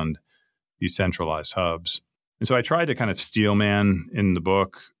around these centralized hubs. And so I tried to kind of steelman in the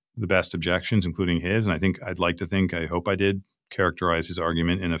book the best objections, including his, and I hope I did characterize his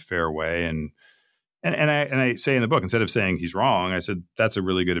argument in a fair way. And I say in the book, instead of saying he's wrong, I said that's a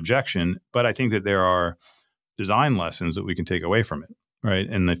really good objection, but I think that there are design lessons that we can take away from it, right?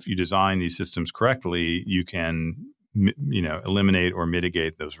 And if you design these systems correctly, you can, eliminate or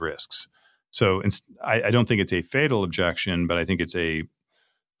mitigate those risks. So I don't think it's a fatal objection, but I think it's a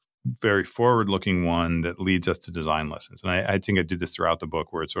very forward-looking one that leads us to design lessons. And I think I did this throughout the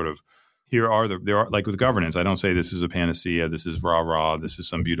book, where it's sort of there are like with governance. I don't say this is a panacea, this is rah-rah, this is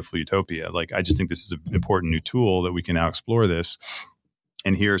some beautiful utopia. Like I just think this is an important new tool that we can now explore this.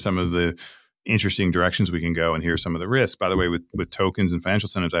 And here are some of the interesting directions we can go, and here are some of the risks. By the way, with tokens and financial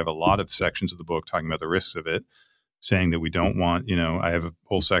centers, I have a lot of sections of the book talking about the risks of it, saying that we don't want, I have a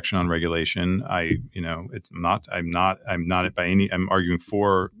whole section on regulation. I'm arguing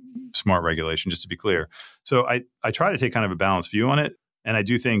for smart regulation, just to be clear. So I try to take kind of a balanced view on it. And I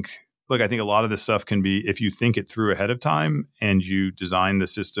do think, I think a lot of this stuff can be, if you think it through ahead of time and you design the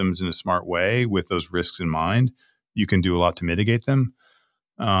systems in a smart way with those risks in mind, you can do a lot to mitigate them.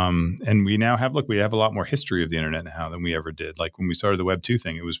 And we now have a lot more history of the internet now than we ever did. Like when we started the Web 2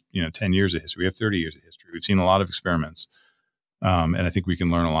 thing, it was, 10 years of history. We have 30 years of history. We've seen a lot of experiments. And I think we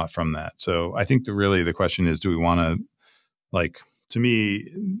can learn a lot from that. So I think the question is, do we want to, to me,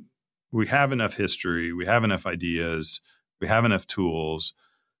 we have enough history, we have enough ideas, we have enough tools.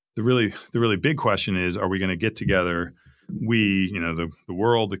 The really big question is, are we going to get together, the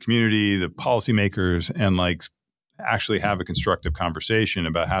world, the community, the policymakers, and actually have a constructive conversation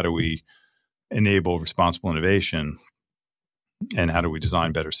about how do we enable responsible innovation and how do we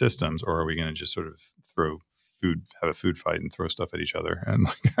design better systems? Or are we going to just sort of have a food fight and throw stuff at each other?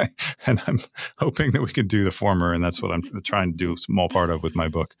 And I'm hoping that we can do the former, and that's what I'm trying to do a small part of with my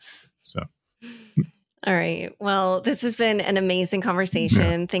book. So. All right. Well, this has been an amazing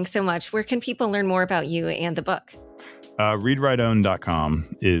conversation. Yeah. Thanks so much. Where can people learn more about you and the book?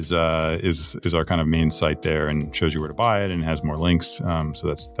 readwriteown.com is our kind of main site there, and shows you where to buy it and has more links. So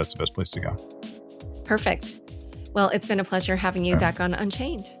that's the best place to go. Perfect. Well, it's been a pleasure having you back on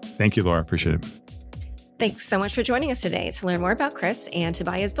Unchained. Thank you, Laura. Appreciate it. Thanks so much for joining us today. To learn more about Chris and to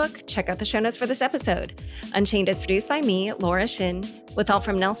buy his book, check out the show notes for this episode. Unchained is produced by me, Laura Shin, with help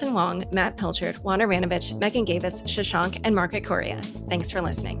from Nelson Wong, Matt Pilchard, Wanda Ranovich, Megan Gavis, Shashank, and Margaret Correa. Thanks for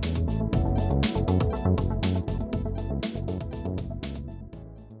listening.